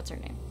 Or what's her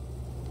name?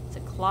 Is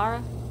it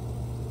Clara?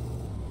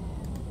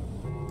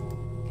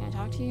 Can I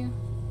talk to you?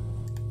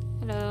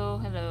 Hello,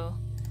 hello.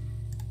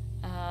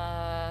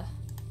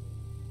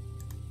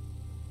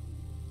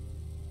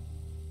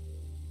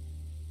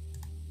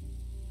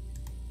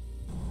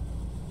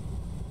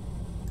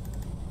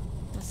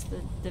 What's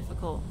the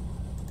difficult?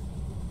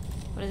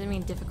 What does it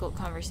mean, difficult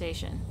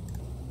conversation?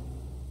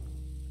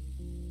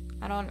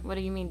 What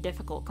do you mean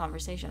difficult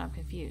conversation? I'm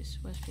confused.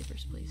 What's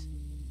papers, please?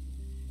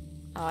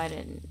 Oh, I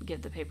didn't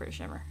give the paper to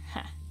Shimmer.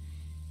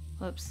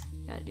 Whoops,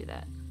 gotta do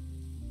that.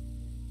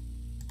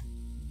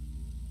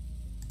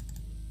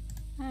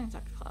 I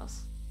talk to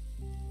Klaus.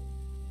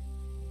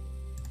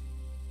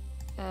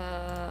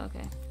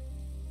 Okay.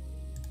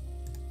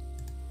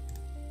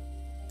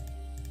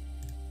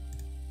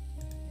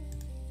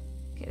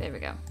 Okay, there we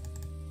go.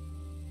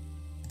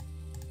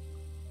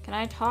 Can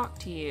I talk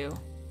to you?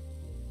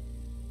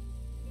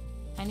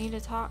 I need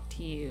to talk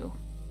to you.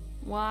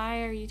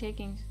 Why are you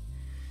taking...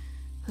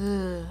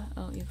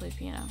 Oh, you play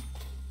piano.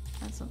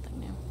 That's something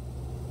new.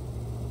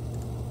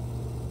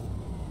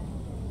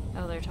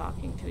 Oh, they're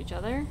talking to each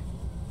other.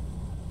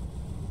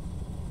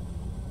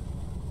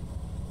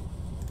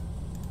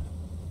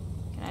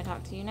 Can I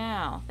talk to you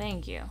now?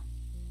 Thank you.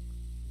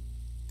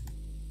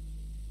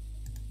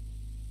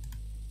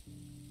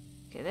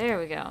 Okay, there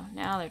we go.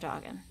 Now they're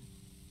talking.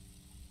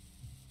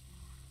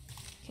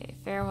 Okay,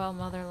 farewell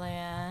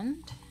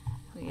motherland.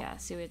 Yeah,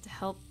 so we have to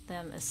help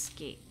them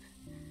escape.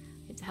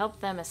 We have to help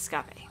them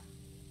escape.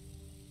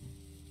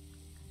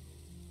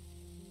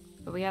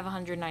 But we have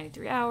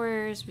 193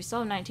 hours. We still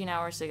have 19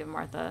 hours to give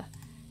Martha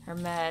her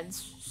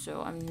meds,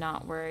 so I'm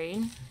not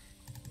worried.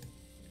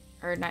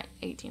 Or not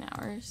 18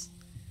 hours.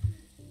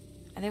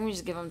 I think we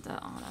just give them to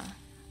Anna.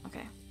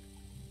 Okay.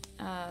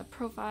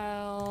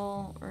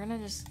 Profile. We're gonna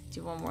just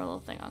do one more little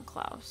thing on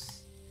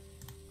Klaus.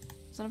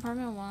 He's in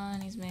apartment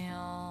 1. He's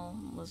male.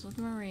 Lives with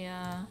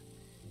Maria.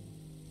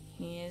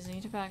 He is a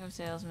tobacco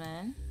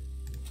salesman.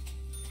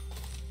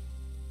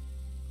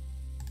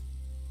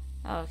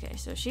 Okay,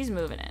 so she's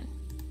moving in.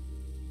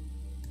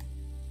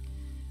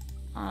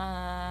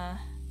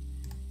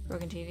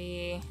 Broken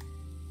TV.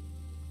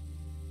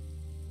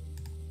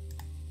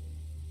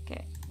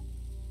 Okay.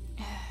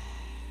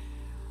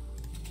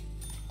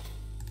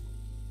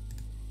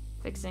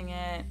 Fixing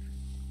it.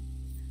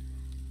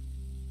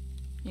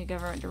 New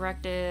government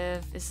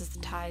directive. This is the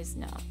ties.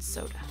 No, it's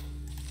soda.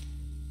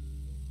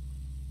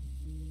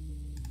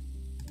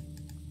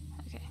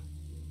 Okay.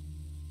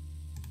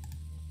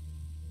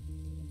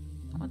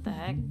 What the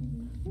heck?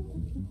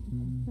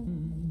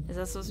 Is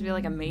that supposed to be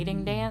like a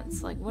mating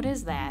dance? Like, what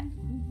is that?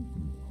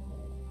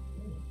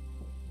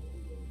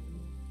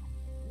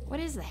 What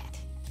is that?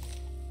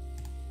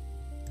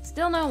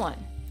 Still no one.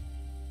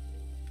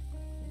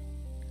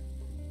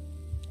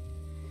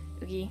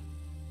 Oogie.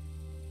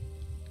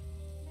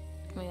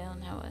 Well,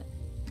 now what?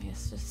 I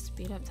guess just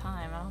speed up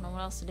time. I don't know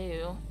what else to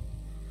do.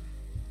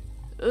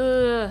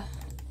 Ugh.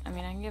 I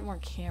mean, I can get more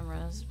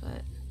cameras,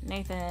 but...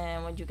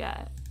 Nathan, what you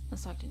got?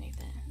 Let's talk to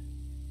Nathan.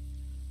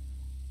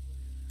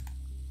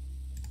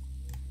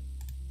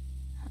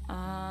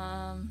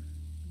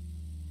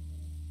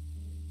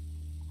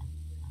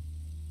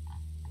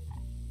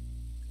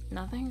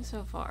 Nothing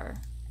so far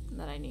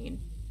that I need.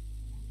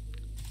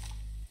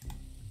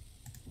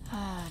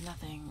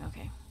 Nothing.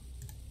 Okay.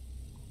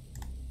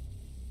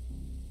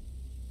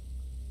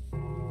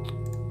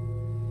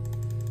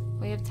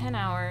 We have 10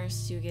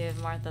 hours to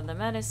give Martha the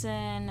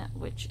medicine,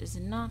 which is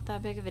not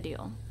that big of a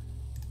deal.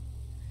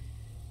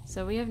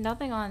 So we have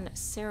nothing on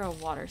Sarah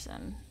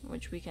Watterson,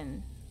 which we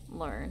can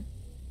learn.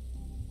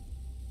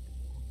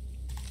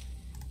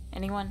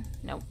 Anyone?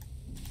 Nope.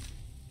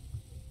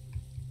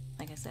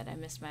 Like I said, I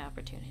missed my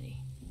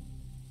opportunity.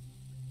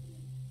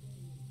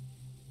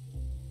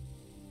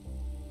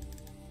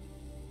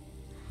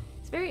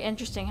 It's very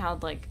interesting how,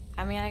 like,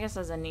 I mean, I guess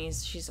as a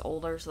niece, she's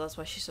older, so that's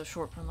why she's so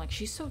short, but I'm like,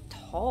 she's so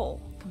tall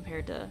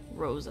compared to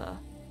Rosa.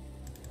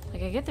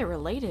 Like, I get they're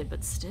related,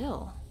 but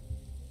still.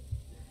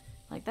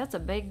 Like, that's a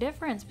big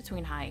difference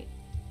between height.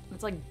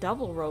 It's like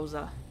double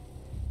Rosa.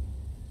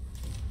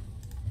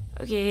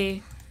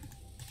 Okay.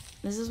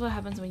 This is what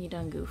happens when you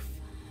done goof.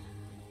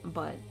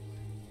 But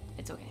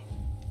it's okay.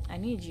 I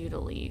need you to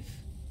leave.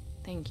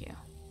 Thank you.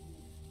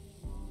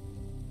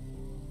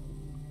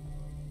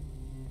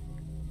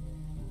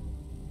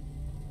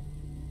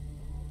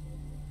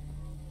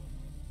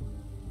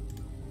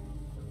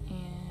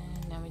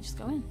 And now we just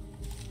go in.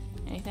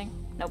 Anything?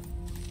 Nope.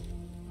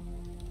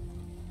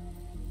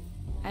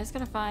 I just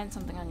gotta find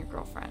something on your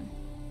girlfriend.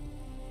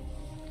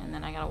 And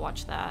then I gotta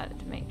watch that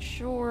to make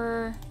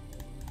sure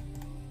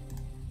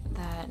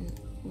that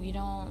we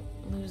don't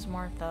lose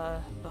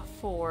Martha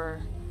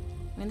before.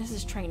 I mean, this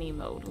is trainee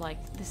mode.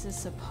 Like, this is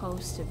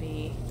supposed to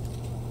be...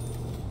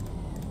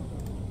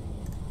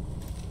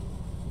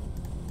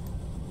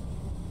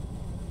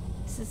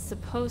 This is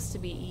supposed to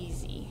be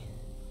easy.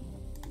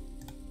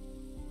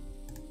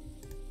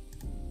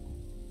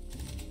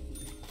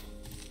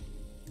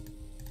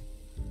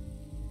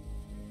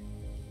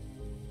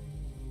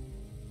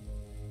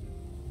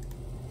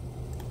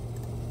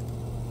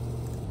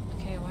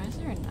 Okay, why is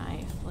there a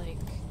knife? Like,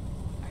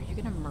 are you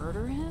gonna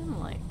murder him?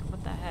 Like,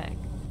 what the heck?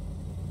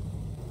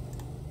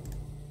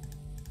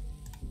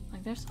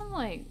 There's some,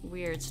 like,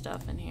 weird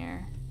stuff in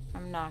here.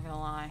 I'm not gonna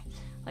lie.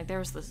 Like, there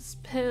was this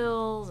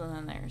pills, and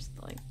then there's,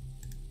 like,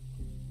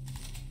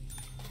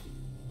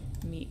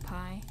 meat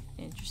pie.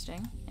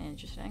 Interesting.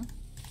 Interesting.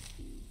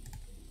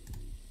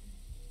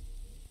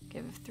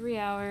 Give it 3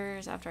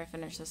 hours. After I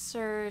finish the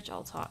search,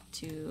 I'll talk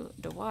to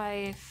the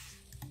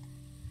wife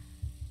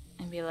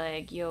and be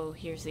like, yo,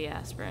 here's the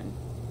aspirin.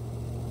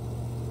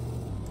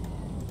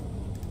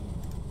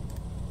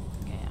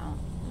 Okay,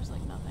 there's,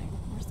 like, nothing.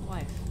 Where's the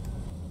wife?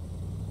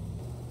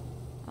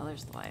 Oh,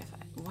 there's the wife.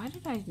 Why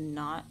did I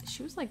not?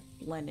 She was like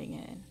blending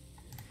in.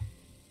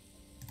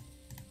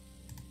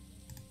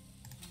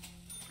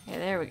 Okay,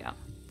 there we go.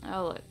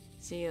 Oh, look.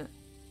 See,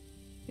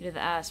 we did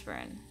the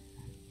aspirin.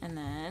 And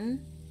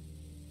then...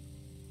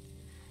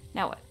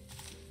 Now what?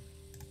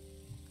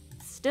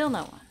 Still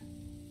no one.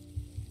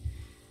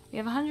 We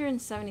have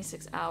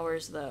 176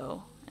 hours,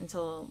 though,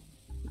 until...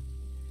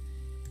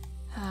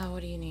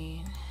 what do you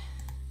need?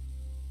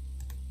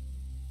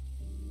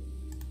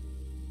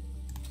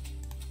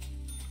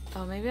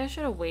 Oh, maybe I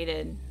should have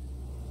waited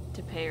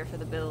to pay her for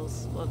the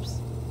bills. Whoops.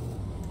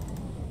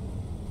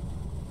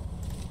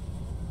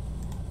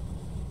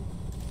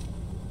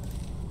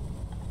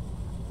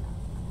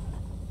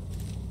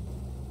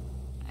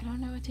 I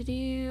don't know what to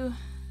do.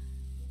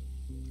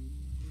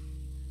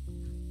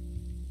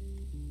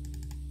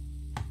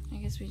 I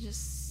guess we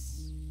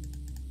just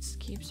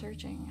keep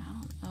searching. I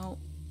don't know.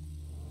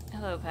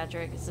 Hello,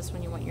 Patrick. Is this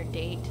when you want your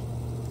date?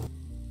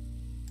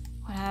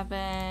 What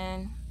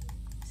happened?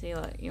 See,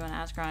 look, you want to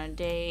ask her on a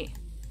date.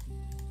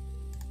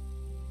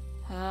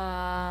 Okay,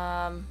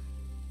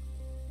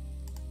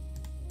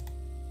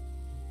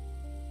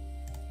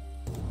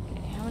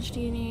 how much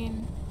do you need?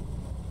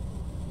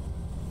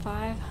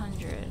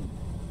 500.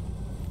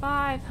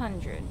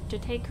 500 to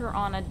take her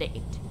on a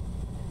date.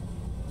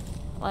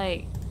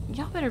 Like,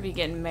 y'all better be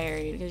getting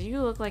married because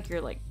you look like you're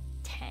like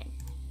 10.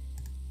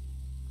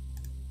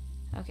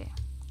 Okay,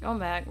 going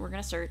back. We're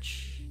gonna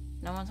search.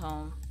 No one's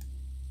home.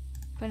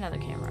 Put another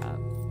camera up.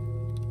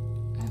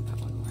 And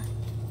put one more.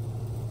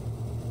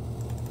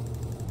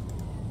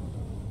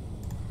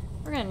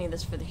 We're gonna need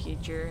this for the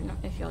future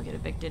if y'all get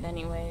evicted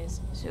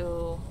anyways.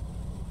 So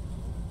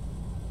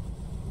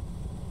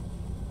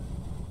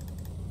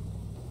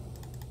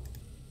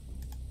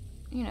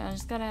you know,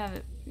 just gotta have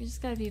it. You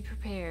just gotta be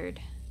prepared.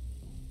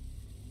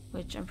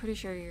 Which I'm pretty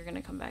sure you're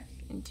gonna come back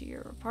into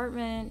your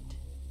apartment.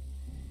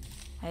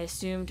 I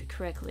assumed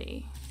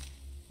correctly.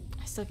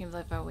 I still can't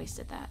believe I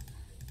wasted that.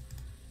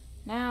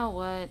 Now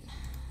what?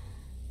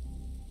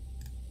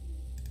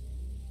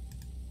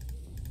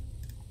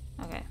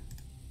 Okay.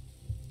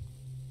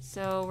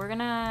 So we're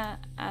gonna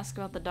ask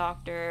about the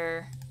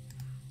doctor.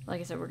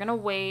 Like I said, we're gonna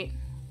wait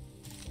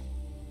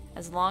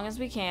as long as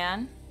we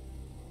can.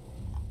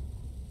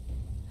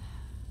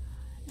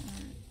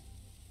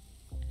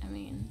 I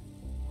mean,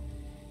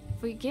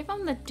 if we give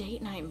them the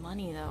date night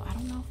money though, I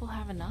don't know if we'll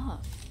have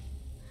enough.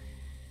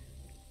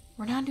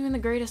 We're not doing the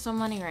greatest on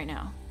money right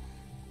now.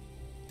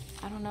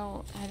 I don't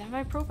know. Have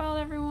I profiled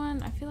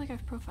everyone? I feel like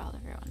I've profiled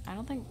everyone. I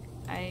don't think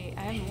I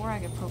have more I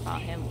could profile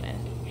him with.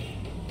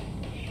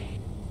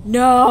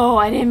 No,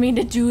 I didn't mean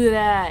to do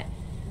that.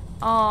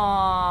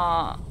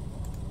 Aww.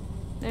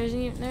 There's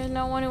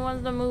no one who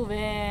wants to move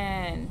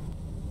in.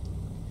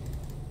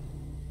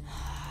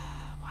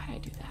 Why'd I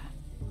do that?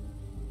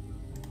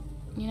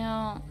 You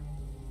know,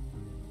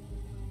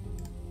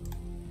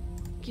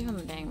 give him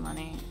the dang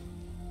money.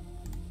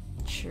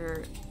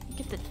 Sure,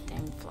 get the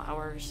dang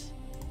flowers.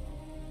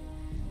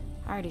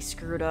 I already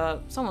screwed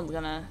up. Someone's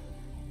gonna...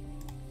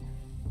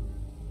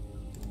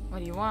 What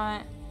do you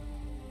want?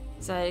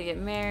 Decided to get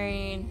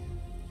married.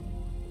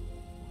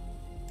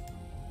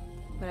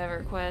 Whatever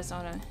request, I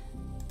wanna...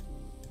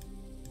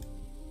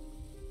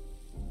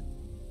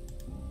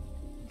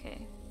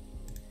 Okay.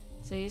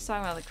 So he's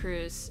talking about the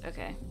cruise.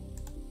 Okay.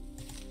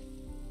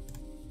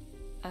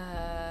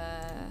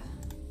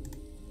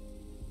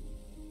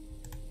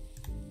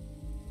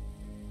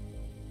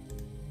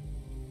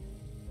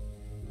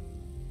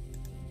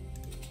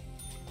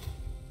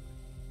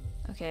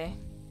 Okay.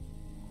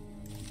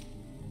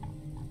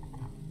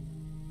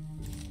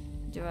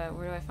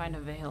 Where do I find a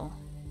veil?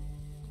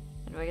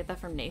 Do I get that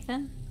from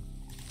Nathan?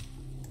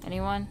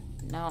 Anyone?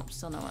 No,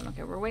 still no one.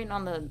 Okay, we're waiting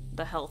on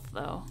the health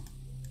though.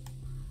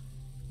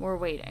 We're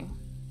waiting.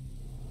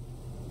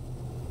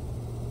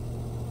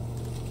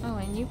 Oh,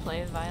 and you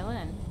play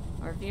violin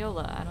or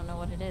viola. I don't know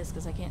what it is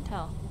because I can't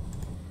tell.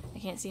 I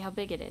can't see how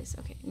big it is.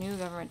 Okay, new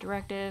government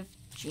directive.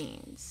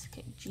 Jeans.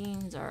 Okay,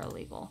 jeans are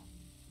illegal.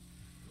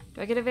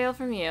 Do I get a veil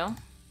from you?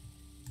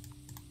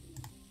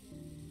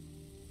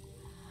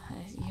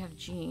 You have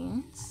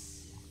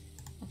jeans.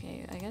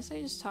 Okay, I guess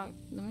I just talk.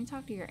 Let me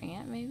talk to your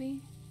aunt,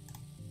 maybe?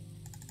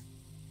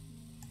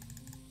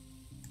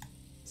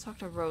 Let's talk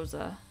to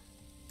Rosa.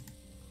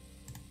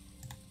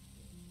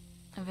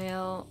 A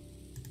veil.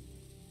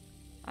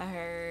 I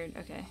heard.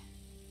 Okay.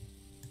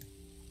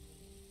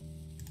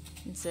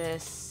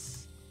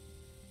 Insist.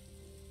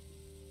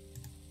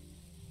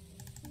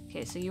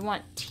 Okay, so you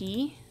want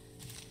tea?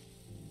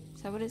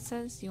 Is that what it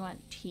says? You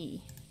want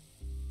tea?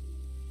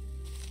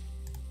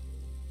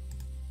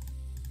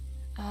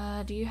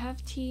 Do you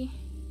have tea?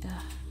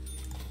 Ugh.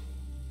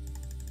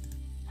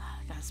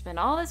 I gotta spend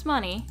all this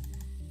money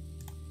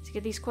to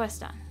get these quests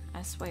done.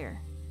 I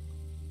swear.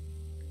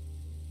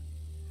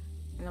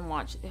 And then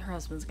watch. Her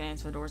husband's gonna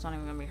answer the door. It's not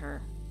even gonna be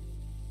her.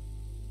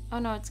 Oh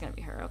no, it's gonna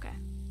be her. Okay.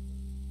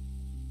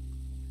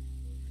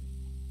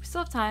 We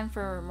still have time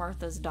for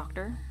Martha's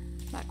doctor.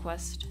 That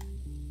quest.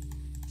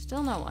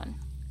 Still no one.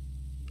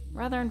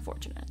 Rather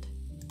unfortunate.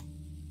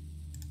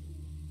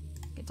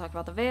 Can talk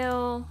about the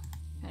veil.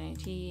 Got any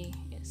tea?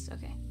 Yes,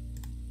 okay.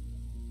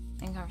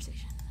 End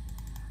conversation.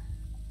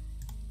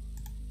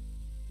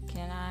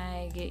 Can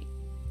I get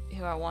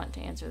who I want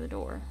to answer the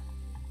door?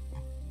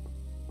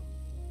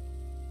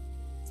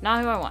 It's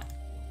not who I want.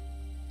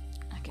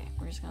 Okay,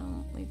 we're just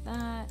gonna leave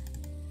that.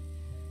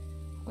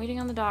 Waiting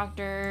on the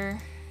doctor.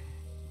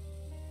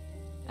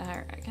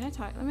 Alright, can I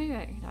talk? Maybe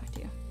I can talk to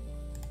you.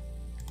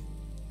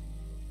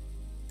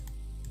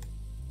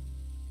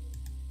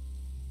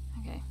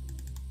 Okay.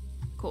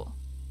 Cool.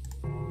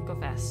 Go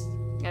fast.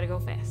 Gotta go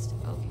fast.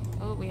 Okay.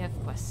 Oh, we have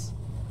quests.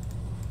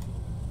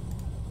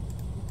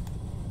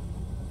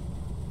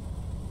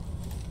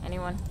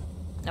 Anyone?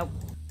 Nope.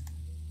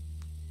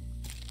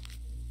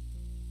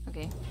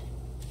 Okay.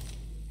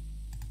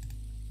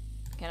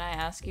 Can I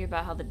ask you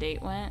about how the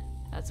date went?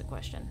 That's a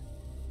question.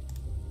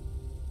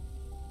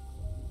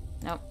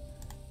 Nope.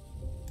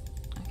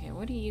 Okay,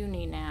 what do you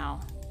need now?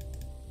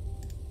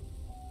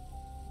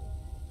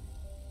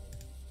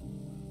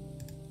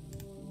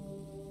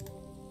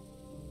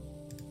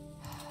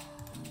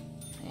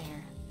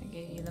 There. I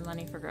gave you the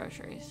money for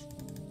groceries.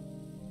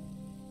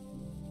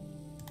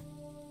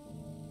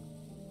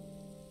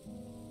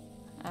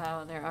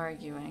 Oh, they're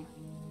arguing.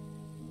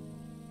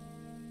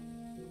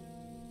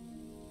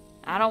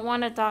 I don't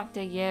want to talk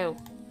to you.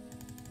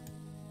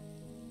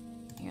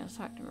 Here, let's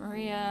talk to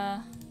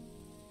Maria.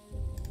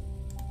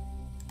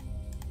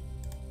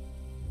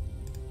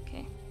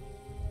 Okay.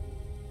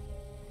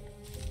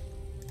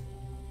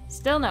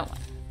 Still no one.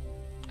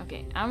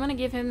 Okay, I'm gonna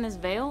give him this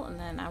veil, and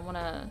then I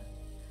wanna,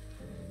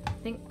 I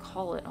think,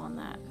 call it on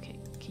that. Okay,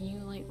 can you,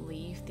 like,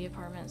 leave the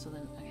apartment? So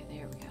then, okay,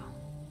 there we go.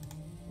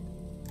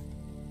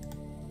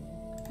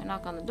 I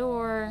knock on the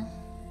door.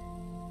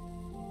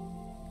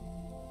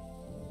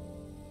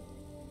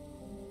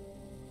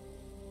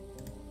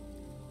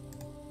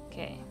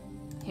 Okay,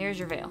 here's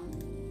your veil.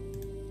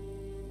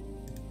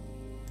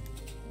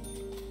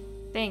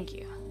 Thank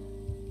you.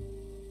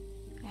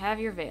 I have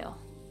your veil.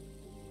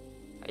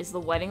 Is the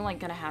wedding, like,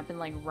 gonna happen,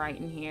 like, right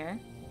in here?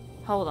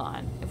 Hold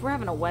on. If we're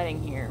having a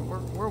wedding here,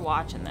 we're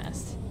watching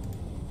this.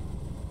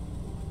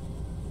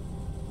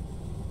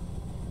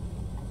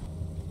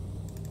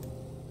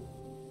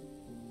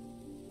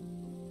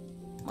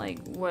 Like,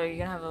 what, are you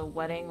gonna have a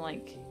wedding,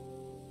 like...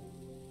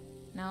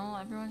 No,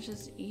 everyone's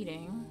just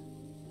eating.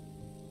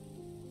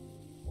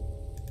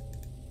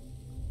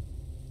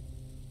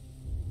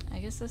 I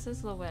guess this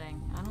is the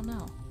wedding. I don't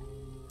know.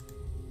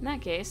 In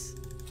that case,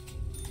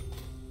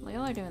 while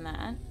y'all are doing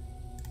that,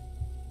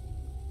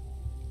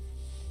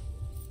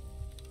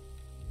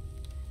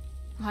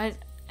 why is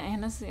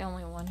Anna's the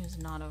only one who's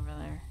not over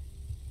there?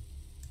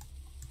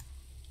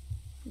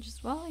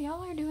 Just, while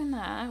y'all are doing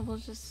that, we'll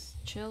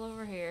just chill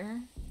over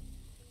here.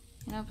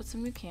 You know, put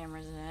some new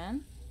cameras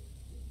in.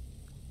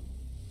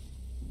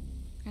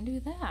 And do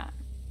that.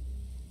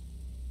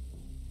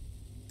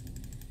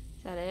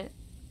 Is that it?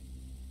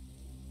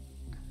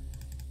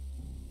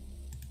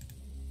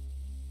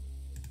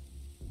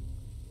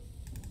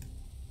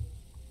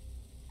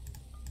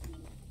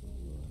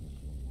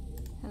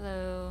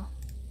 Hello.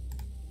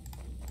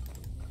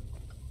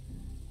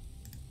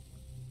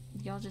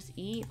 Y'all just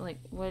eat? Like,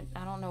 what?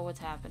 I don't know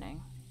what's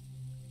happening.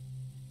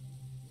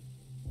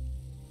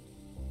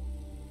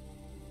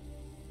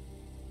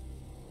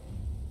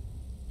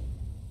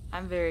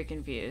 I'm very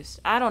confused.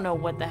 I don't know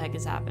what the heck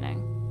is happening.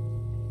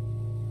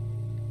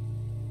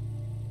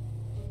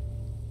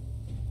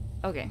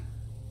 Okay.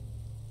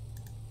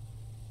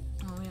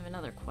 Oh, we have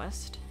another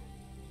quest.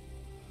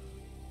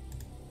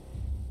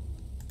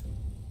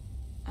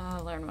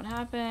 Learn what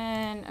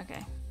happened.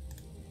 Okay.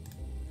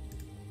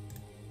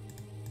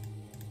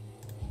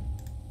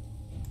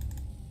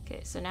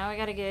 Okay, so now we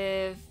gotta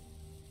give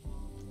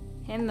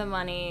him the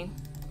money.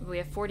 We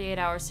have 48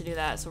 hours to do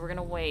that, so we're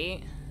gonna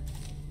wait.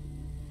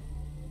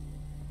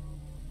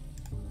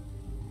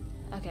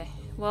 Okay,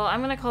 well,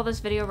 I'm gonna call this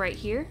video right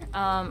here.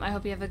 I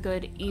hope you have a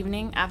good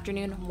evening,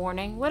 afternoon,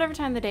 morning, whatever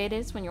time of the day it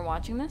is when you're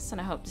watching this,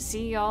 and I hope to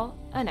see y'all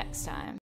next time.